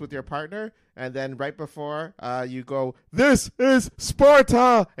sex with your partner, and then right before you go, this is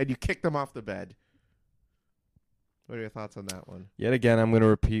Sparta, and you kick them off the bed. What are your thoughts on that one? Yet again, I'm going to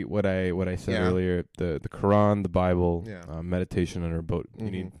repeat what I said Yeah. earlier. The Quran, the Bible, Yeah. meditation under a boat. You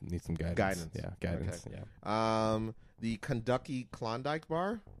Mhm. need some guidance. Guidance. Yeah, guidance. Yeah. The Kentucky Klondike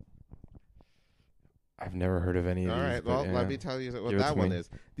Bar. I've never heard of any of All these. right, but well, yeah. let me tell you what Give it that to one me. is.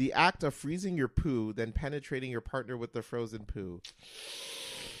 The act of freezing your poo, then penetrating your partner with the frozen poo.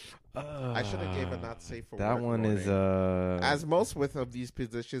 I should have gave a not safe for that work one warning. is As most with of these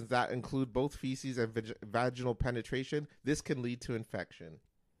positions that include both feces and vaginal penetration, this can lead to infection.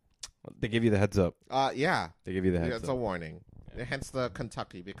 they give you the heads up. Yeah, They give you the heads it's up. a warning. Hence the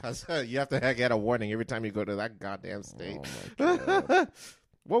Kentucky, because you have to get a warning every time you go to that goddamn state. Oh my God.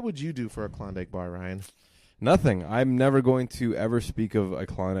 What would you do for a Klondike bar, Ryan? Nothing. I'm never going to ever speak of a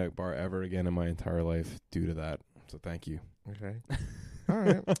Klondike bar ever again in my entire life due to that. So thank you. Okay. All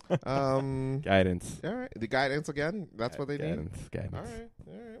right. Guidance. All right. The guidance again. That's what they need. Guidance. All right.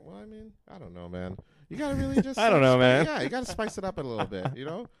 Well, I mean, I don't know, man. You gotta really just. I don't know, man. Yeah, you gotta spice it up a little bit. You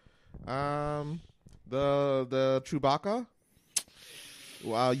know. The Chewbacca.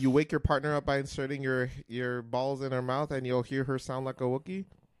 You wake your partner up by inserting your balls in her mouth, and you'll hear her sound like a Wookiee.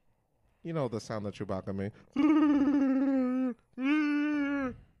 You know the sound that Chewbacca made.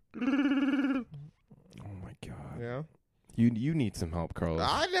 Oh my God. Yeah. You need some help, Carlos.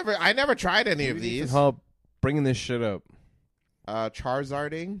 I never tried any You of need these. some help bringing this shit up.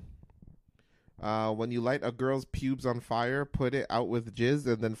 Charizarding. When you light a girl's pubes on fire, put it out with jizz,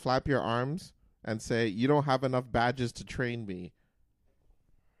 and then flap your arms and say, "You don't have enough badges to train me."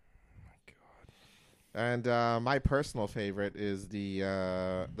 And my personal favorite is the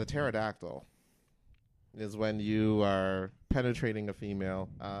pterodactyl. Is when you are penetrating a female.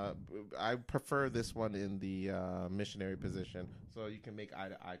 I prefer this one in the missionary position, so you can make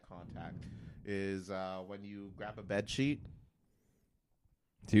eye-to-eye contact. Is when you grab a bed sheet.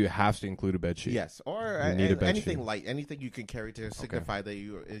 Do you have to include a bed sheet? Yes, or You need a bed anything sheet. light, anything you can carry to signify that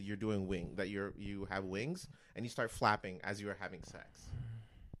you're doing that you have wings, and you start flapping as you are having sex.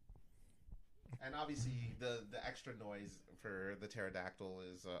 And obviously, the extra noise for the pterodactyl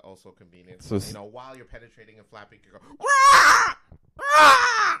is also convenient. So While you're penetrating and flapping, you go. "Wah!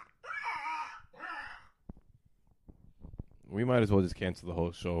 Wah!" We might as well just cancel the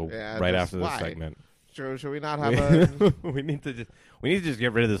whole show Yeah, right just after this why? segment. Should we not have a we need to just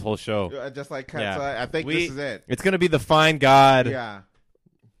get rid of this whole show. just like Yeah. I think this is it. It's gonna be the Fine God Yeah.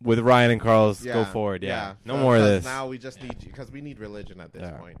 with Ryan and Carlos. Yeah. Go forward. Yeah. No So, more of 'cause this. Now we just need because we need religion at this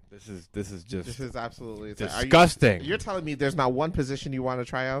point. This is just This is absolutely disgusting. You're telling me there's not one position you want to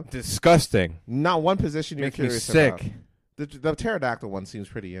try out? disgusting. Not one position you're Makes me curious sick. about? The pterodactyl one seems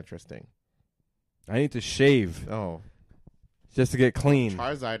pretty interesting. I need to shave Oh, just to get clean.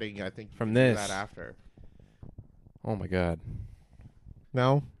 Charizarding, I think you From can do this. that after. Oh my God.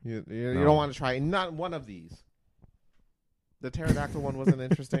 No, you No. don't want to try not one of these. The pterodactyl one wasn't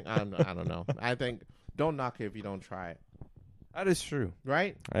interesting. I don't know. I think don't knock it if you don't try it. That is true.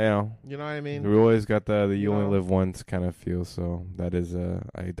 Right? I know. You know what I mean? We always got the you You only know. live once kind of feel. So that is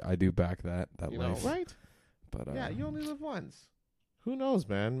I do back that You know, life. right? But Yeah, you only live once. Who knows,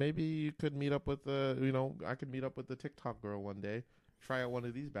 man? Maybe you could meet up with I could meet up with the TikTok girl one day, try out one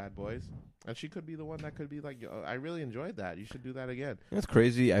of these bad boys, and she could be the one that could be like, I really enjoyed that. You should do that again. That's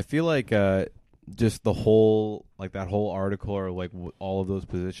crazy. I feel like just the whole that whole article or all of those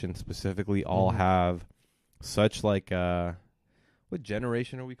positions specifically all Mhm. have such what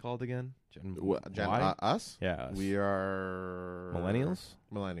generation are we called again? Y? Us? Yeah, us. We are millennials.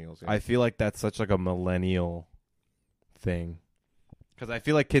 Millennials. Yeah. I feel like that's such a millennial thing. Because I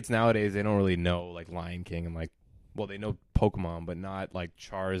feel like kids nowadays, they don't really know Lion King and they know Pokemon, but not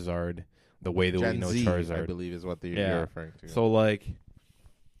Charizard the way that Gen we know Z, Charizard. I believe, is what you're Yeah. referring to. So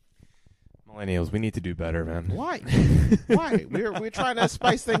millennials, we need to do better, man. why? Why? We're trying to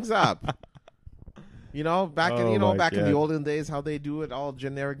spice things up. Back in Oh my back in the God. olden days, how they do it, all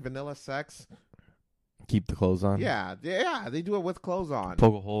generic vanilla sex. Keep the clothes on. Yeah, they do it with clothes on.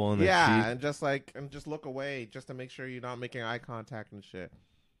 Poke a hole in the Yeah, sheet. and just look away, just to make sure you're not making eye contact and shit.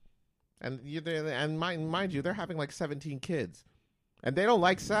 And mind you, they're having 17 kids, and they don't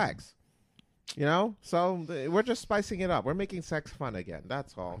like sex. So we're just spicing it up. We're making sex fun again.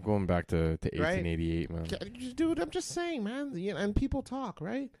 That's all. I'm going back to 1888, man. Dude, I'm just saying, man. And people talk,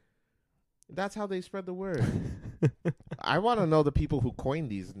 right? That's how they spread the word. I want to know the people who coined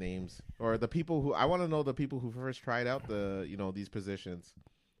these names, or the people who I want to know the people who first tried out these positions,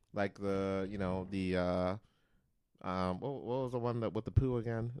 like what was the one that with the poo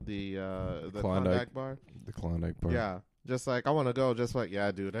again? The Klondike bar. The Klondike bar. Yeah, just I want to go. Just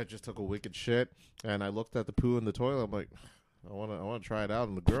yeah, dude. I just took a wicked shit, and I looked at the poo in the toilet. I'm like, I want to try it out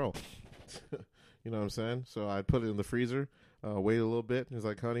on the girl. You know what I'm saying? So I put it in the freezer. Wait a little bit. He's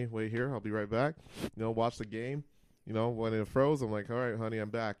like, honey, wait here. I'll be right back. Watch the game. When it froze, I'm like, all right, honey, I'm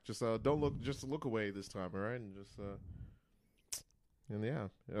back. Just don't look. Just look away this time, all right? And just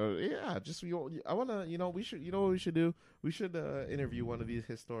Just I wanna. We should. You know what we should do? We should interview one of these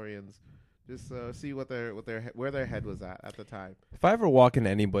historians Just see where their head was at the time. If I ever walk into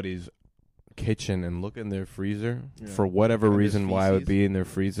anybody's kitchen and look in their freezer, Yeah. for whatever And reason there's why I would feces. be in their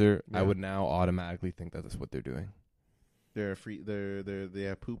freezer, I Yeah. would now automatically think that that's what they're doing. They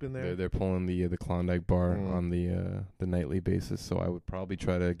have poop in there. They're pulling the Klondike bar Mm. on the nightly basis, so I would probably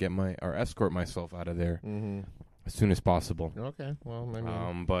try to escort myself out of there Mm-hmm. as soon as possible. Okay. Well, I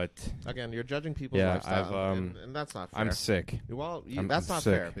mean, But again, you're judging people's yeah, lifestyle, I've, and that's not fair. I'm sick. Well, I'm that's not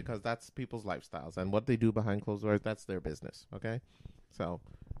sick. fair because that's people's lifestyles and what they do behind closed doors. That's their business. Okay, so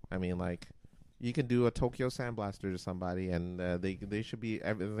I mean, like, you can do a Tokyo Sandblaster to somebody, and they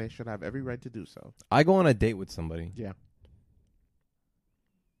should have every right to do so. I go on a date with somebody. Yeah,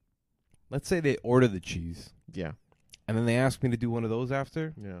 Let's say they order the cheese, yeah, and then they ask me to do one of those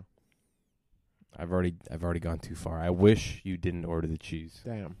after. yeah. I've already gone too far. I wish you didn't order the cheese.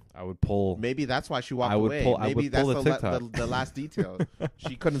 Damn. I would pull. Maybe that's why she walked I would away. pull- I Maybe would that's pull the TikTok. the last detail.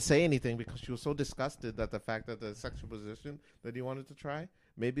 She couldn't say anything because she was so disgusted that the fact that the sexual position that he wanted to try.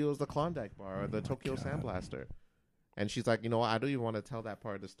 Maybe it was the Klondike bar or the Tokyo Sandblaster. And she's like, you know what? I don't even want to tell that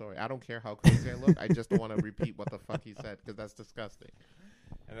part of the story. I don't care how crazy I look. I just don't want to repeat what the fuck he said because that's disgusting.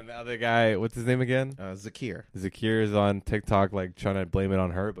 And then the other guy, what's his name again? Zakir. Zakir is on TikTok, like trying to blame it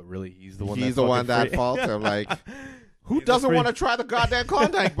on her, but really he's the one. He's that's the one fucking that free. fault. I'm like, who He's a doesn't freak. want to try the goddamn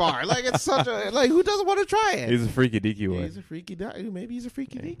Klondike bar? Like, it's such a who doesn't want to try it? He's a freaky deaky one. He's a freaky. Maybe he's a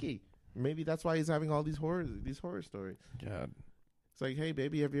freaky deaky. Maybe that's why he's having all these horror stories. God. It's like, hey,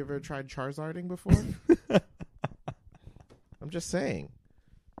 baby, have you ever tried Charizarding before? I'm just saying.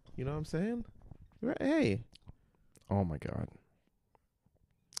 You know what I'm saying? Hey, Oh my God.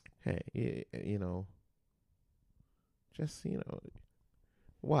 you know, just, you know,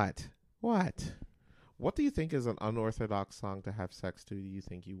 what? What do you think is an unorthodox song to have sex to? Do you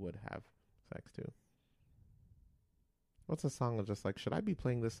think you would have sex to? What's a song of just like, should I be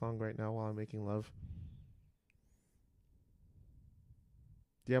playing this song right now while I'm making love?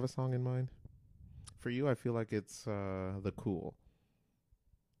 Do you have a song in mind? For you, I feel like it's The Cool.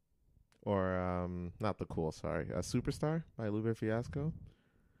 Or, not The Cool, sorry. Superstar by Lube Fiasco.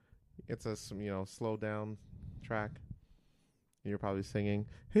 It's a, slow down track. You're probably singing,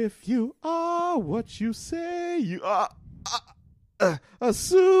 if you are what you say you are, a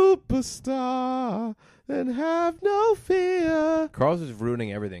superstar, then have no fear. Carl's is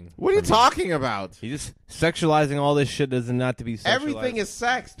ruining everything. What are you for me. talking about? He's just sexualizing all this shit doesn't not to be sexualized. Everything is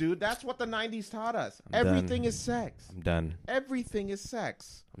sex, dude. That's what the 90s taught us. I'm Everything done. is sex. I'm done. Everything is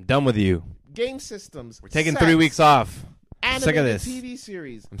sex. I'm done with you. Game systems. We're taking sex. 3 weeks off. I'm sick of Animated this. TV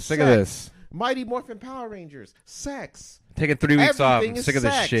series. I'm sick sex. of this. Mighty Morphin Power Rangers. Sex. I'm taking 3 weeks off. Everything I'm is sick of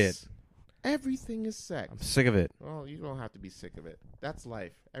this sex. shit. Everything is sex. I'm sick of it. Well, you don't have to be sick of it. That's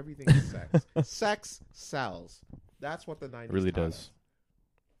life. Everything is sex. Sex sells. That's what the 90s It really taught does. us.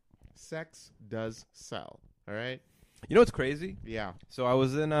 Sex does sell. All right? You know what's crazy? Yeah. So I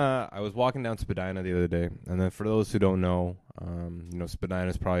was walking down Spadina the other day, and then for those who don't know, Spadina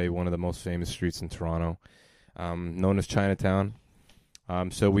is probably one of the most famous streets in Toronto, known as Chinatown.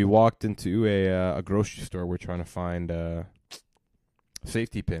 So we walked into a grocery store. We're trying to find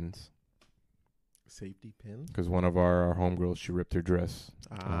safety pins Safety pin. because one of our homegirls, she ripped her dress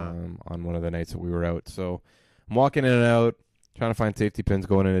on one of the nights that we were out. So I'm walking in and out, trying to find safety pins,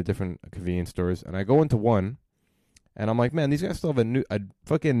 going into different convenience stores, and I go into one. And I'm like, man, these guys still have a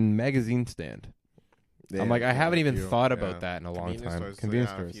fucking magazine stand. I'm like, I haven't even thought about that in a long time. Convenience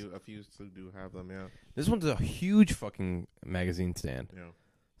stores. A few still do have them, yeah. This one's a huge fucking magazine stand. Yeah.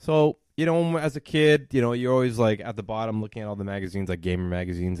 So, as a kid, you're always like at the bottom looking at all the magazines, like gamer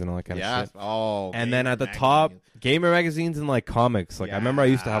magazines and all that kind of shit. Oh, And then at the top, gamer magazines and like comics. Like I remember I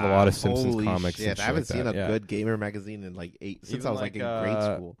used to have a lot of Simpsons Holy comics. shit. And shit I haven't like seen that. a Yeah. good gamer magazine in since Even I was in grade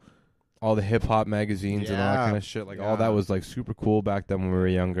school. All the hip hop magazines and all that Yeah. kind of shit. Like all Yeah. that was like super cool back then when we were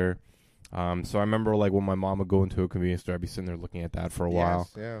younger. So I remember like when my mom would go into a convenience store, I'd be sitting there looking at that for a while.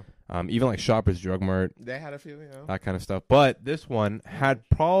 Yeah. Even like Shoppers Drug Mart, They had a few, that kind of stuff. But this one had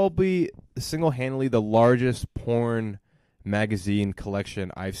probably single-handedly the largest porn magazine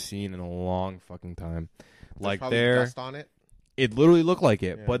collection I've seen in a long fucking time. Like dust on it. it literally looked like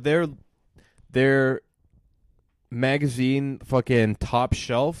it, Yeah. but their magazine fucking top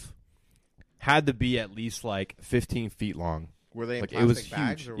shelf had to be at least like 15 feet long. Were they in Like plastic it was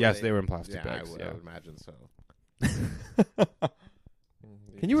bags? huge. Or Yes, they were in plastic yeah, bags. I Yeah. would imagine so.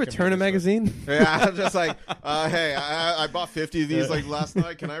 Can you return a magazine? Yeah, I'm just like, hey, I bought 50 of these like last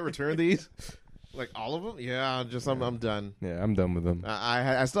night. Can I return these? Like all of them? Yeah, I'm done. Yeah, I'm done with them.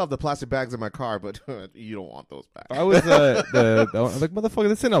 I still have the plastic bags in my car, but you don't want those bags. I was like, motherfucker,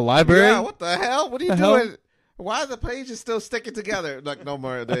 this in a library. Yeah, what the hell? What are you The hell? doing? Why are the pages still sticking together? Like, no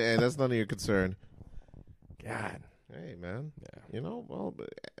more. Hey, that's none of your concern. God. Hey, man. Yeah. You know, well,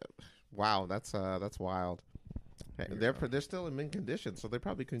 wow, that's wild. Hey, they're still in mint condition, so they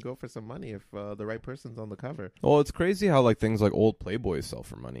probably can go for some money if the right person's on the cover. Well, it's crazy how like things like old Playboys sell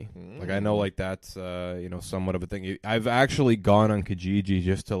for money. Like I know like that's somewhat of a thing. I've actually gone on Kijiji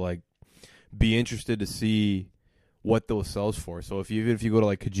just to like be interested to see what those sells for. So if you go to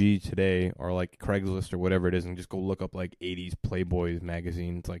like Kijiji today or like Craigslist or whatever it is and just go look up like 80s Playboys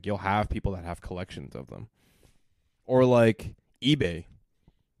magazines, like you'll have people that have collections of them. Or like eBay.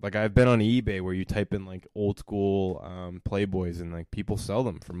 Like I've been on eBay where you type in like old school Playboys and like people sell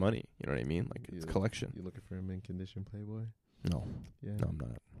them for money. You know what I mean? Like it's collection. You looking for a mint condition Playboy? No. Yeah. No, I'm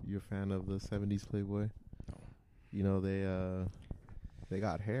not. You a fan of the 70s Playboy? No. You know they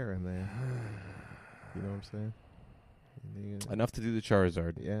got hair in there. You know what I'm saying? Enough to do the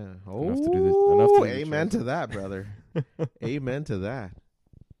Charizard. Yeah. Enough to do this. Enough to do amen the to that, brother. Amen to that.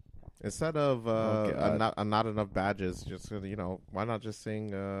 Instead of not enough badges, just why not just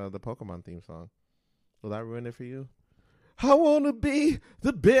sing the Pokemon theme song? Will that ruin it for you? I wanna be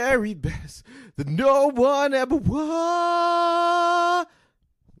the very best that no one ever was.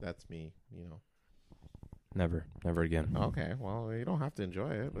 That's me, Never again. Okay, well, you don't have to enjoy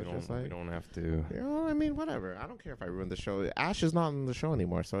it. We But don't have to. I mean, whatever. I don't care if I ruin the show. Ash is not on the show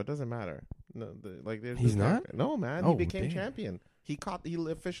anymore, so it doesn't matter. No, he's not? No, man. Oh, he became damn. champion. He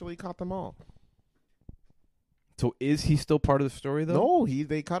officially caught them all. So is he still part of the story though? No,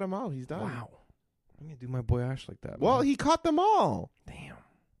 they cut him out. He's done. Wow. I'm gonna do my boy Ash like that. Well, man. he caught them all. Damn.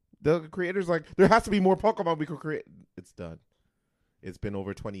 The creator's like, there has to be more Pokemon we could create. It's done. It's been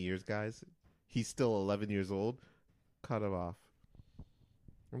over 20 years, guys. He's still 11 years old. Cut him off.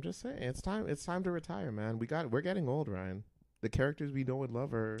 I'm just saying, it's time. It's time to retire, man. We're getting old, Ryan. The characters we know and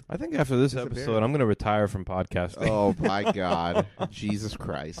love are. I think after this disappearing. episode, I'm gonna retire from podcasting. Oh my God, Jesus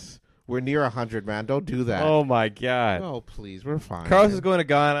Christ! We're near 100, man. Don't do that. Oh my God. Oh please, we're fine. Carlos is going to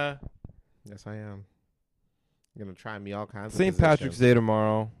Ghana. Yes, I am. You're gonna try me all kinds. St. of Patrick's positions. Day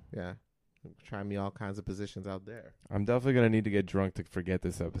tomorrow. Yeah, try me all kinds of positions out there. I'm definitely gonna need to get drunk to forget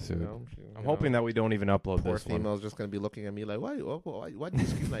this episode. I'm hoping that we don't even upload poor this one. female's just gonna be looking at me like, why do you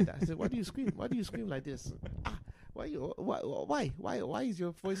scream like that? I said, why do you scream? Why do you scream like this? Why is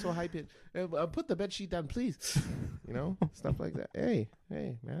your voice so high pitched? Put the bed sheet down, please. Stuff like that. Hey,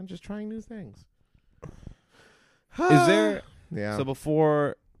 man, just trying new things. Is there? Yeah. So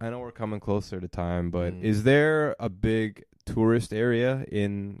before, I know we're coming closer to time, but Mm. is there a big tourist area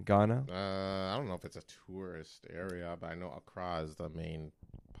in Ghana? I don't know if it's a tourist area, but I know Accra is the main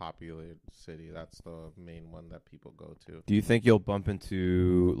populated city. That's the main one that people go to. Do you think you'll bump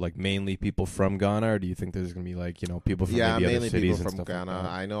into like mainly people from Ghana, or do you think there's gonna be like people from maybe other mainly cities people and from stuff Ghana. like that?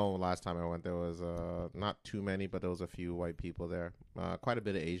 I know last time I went there was not too many, but there was a few white people there. Quite a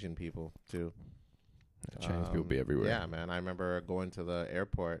bit of Asian people too. Chinese people be everywhere. Yeah, man. I remember going to the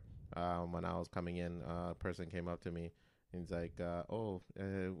airport when I was coming in. A person came up to me. And he's like,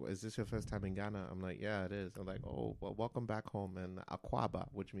 is this your first time in Ghana? I'm like, yeah, it is. I'm like, oh, well, welcome back home in Akwaba,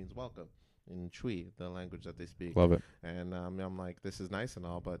 which means welcome in Chui, the language that they speak. Love it. And I'm like, this is nice and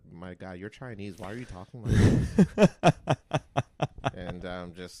all, but my guy, you're Chinese. Why are you talking like this?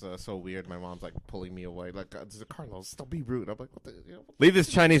 And just so weird. My mom's like pulling me away. Like, Carlos, don't be rude. I'm like, what the? Leave this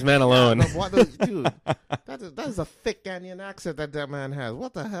Chinese man alone. Dude, that is a thick Ghanaian accent that man has.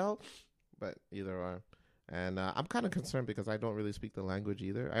 What the hell? But either or. And I'm kind of concerned because I don't really speak the language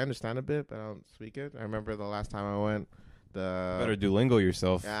either. I understand a bit, but I don't speak it. I remember the last time I went, Better Duolingo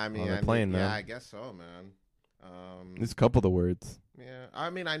yourself on the plane, man. Yeah, I guess so, man. There's a couple of the words. Yeah, I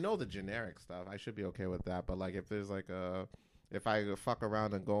mean, I know the generic stuff. I should be okay with that. But like, if there's like if I fuck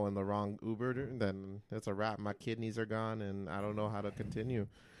around and go in the wrong Uber, then it's a wrap. My kidneys are gone, and I don't know how to continue.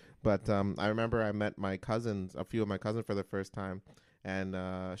 But I remember I met a few of my cousins for the first time. And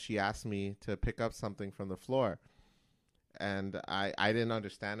she asked me to pick up something from the floor. And I didn't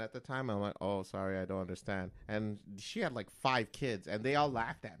understand at the time. I'm like, oh, sorry, I don't understand. And she had like 5 kids, and they all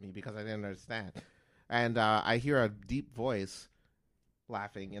laughed at me because I didn't understand. And I hear a deep voice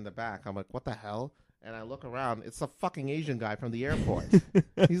laughing in the back. I'm like, what the hell? And I look around. It's a fucking Asian guy from the airport.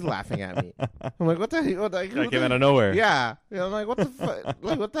 He's laughing at me. I'm like, what the hell? That came out of nowhere. Yeah. I'm like, what the fuck?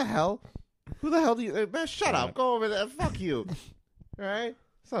 Like, what the hell? Who the hell do you... Man, shut up. Go over there. Fuck you. All right,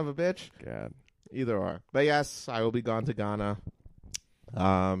 son of a bitch. God. Either or. But yes, I will be gone to Ghana.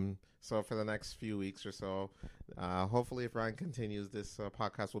 So for the next few weeks or so, hopefully if Ryan continues, this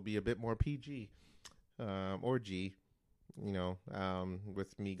podcast will be a bit more PG or G,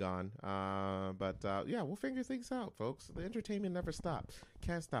 with me gone. But yeah, we'll figure things out, folks. The entertainment never stops.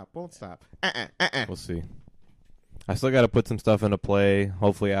 Can't stop. Won't stop. We'll see. I still got to put some stuff into play.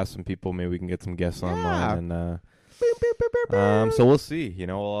 Hopefully, ask some people. Maybe we can get some guests online. And so we'll see.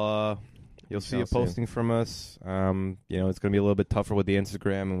 You'll see a posting from us. It's gonna be a little bit tougher with the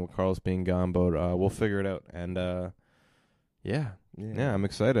Instagram and with Carlos being gone, but we'll figure it out. And yeah, I'm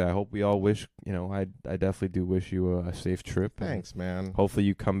excited. I hope we all wish. I definitely do wish you a safe trip. Thanks, man. Hopefully,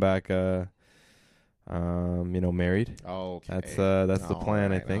 you come back. Married. Okay. That's the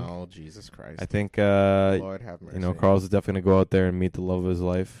plan. I think. Oh, Jesus Christ. I think. Lord have mercy. Carlos is definitely gonna go out there and meet the love of his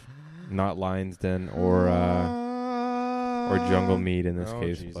life, not Lions Den or Jungle Meat in this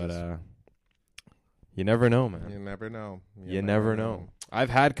case, Jesus. But you never know, man. You never know. You never know. I've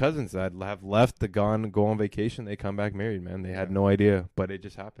had cousins that have left go on vacation. They come back married, man. They had no idea, but it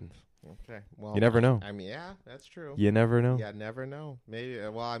just happens. Okay. Well, you never know. I mean, yeah, that's true. You never know. Yeah, never know. Maybe.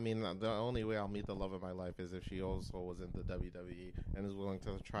 Well, I mean, the only way I'll meet the love of my life is if she also was in the WWE and is willing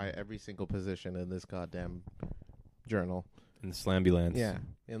to try every single position in this goddamn journal. In the Slambulance. Yeah,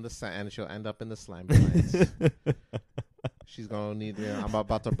 and she'll end up in the Slambulance. She's gonna need. I'm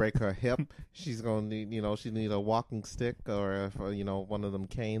about to break her hip. She's gonna need. She need a walking stick or one of them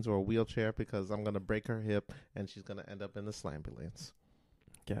canes or a wheelchair because I'm gonna break her hip and she's gonna end up in the Slambulance.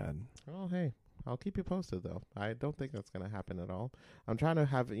 God. Oh, hey, I'll keep you posted though. I don't think that's gonna happen at all. I'm trying to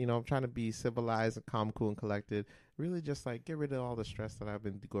have. I'm trying to be civilized and calm, cool, and collected. Really, just like get rid of all the stress that I've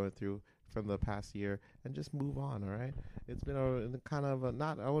been going through from the past year and just move on. All right. It's been a kind of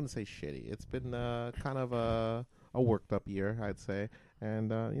I wouldn't say shitty. It's been kind of a worked up year, I'd say.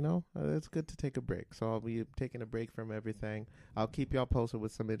 And, it's good to take a break. So I'll be taking a break from everything. I'll keep y'all posted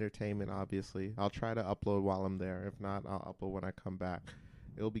with some entertainment, obviously. I'll try to upload while I'm there. If not, I'll upload when I come back.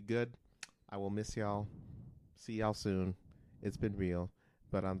 It'll be good. I will miss y'all. See y'all soon. It's been real.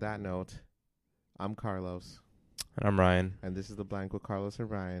 But on that note, I'm Carlos. And I'm Ryan. And this is The Blank with Carlos and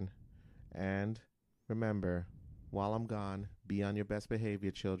Ryan. And remember, while I'm gone, be on your best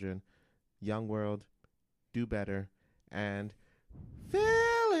behavior, children. Young world. Do better and fill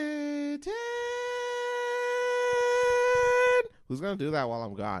it in. Who's gonna do that while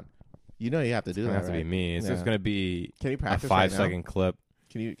I'm gone? You have to do that. It has to be me. It's just gonna be. Can you practice a 5-second clip?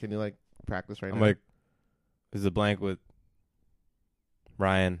 Can you like practice right now? I'm like, this is a blank with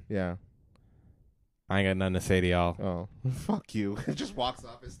Ryan. Yeah. I ain't got nothing to say to y'all. Oh, fuck you. Just walks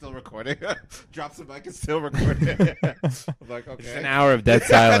off. It's still recording. Drops the mic. It's still recording. I'm like, okay. It's an hour of dead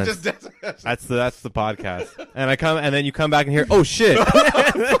silence. That's the podcast. And then you come back and hear, oh shit. And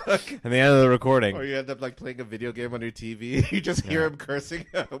the end of the recording. Or you end up like playing a video game on your TV. You just hear him cursing,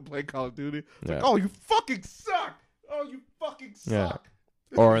 playing Call of Duty. It's like, oh, you fucking suck. Oh, you fucking suck.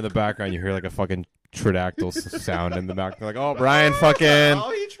 Or in the background, you hear like a fucking pterodactyl sound in the back. They're like, oh, Ryan fucking.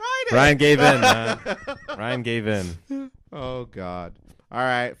 Oh, he tried it. Ryan gave in, man. Ryan gave in. Oh, God. All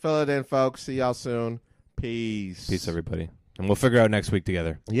right. Fill it in, folks. See y'all soon. Peace. Peace, everybody. And we'll figure out next week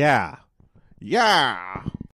together. Yeah. Yeah.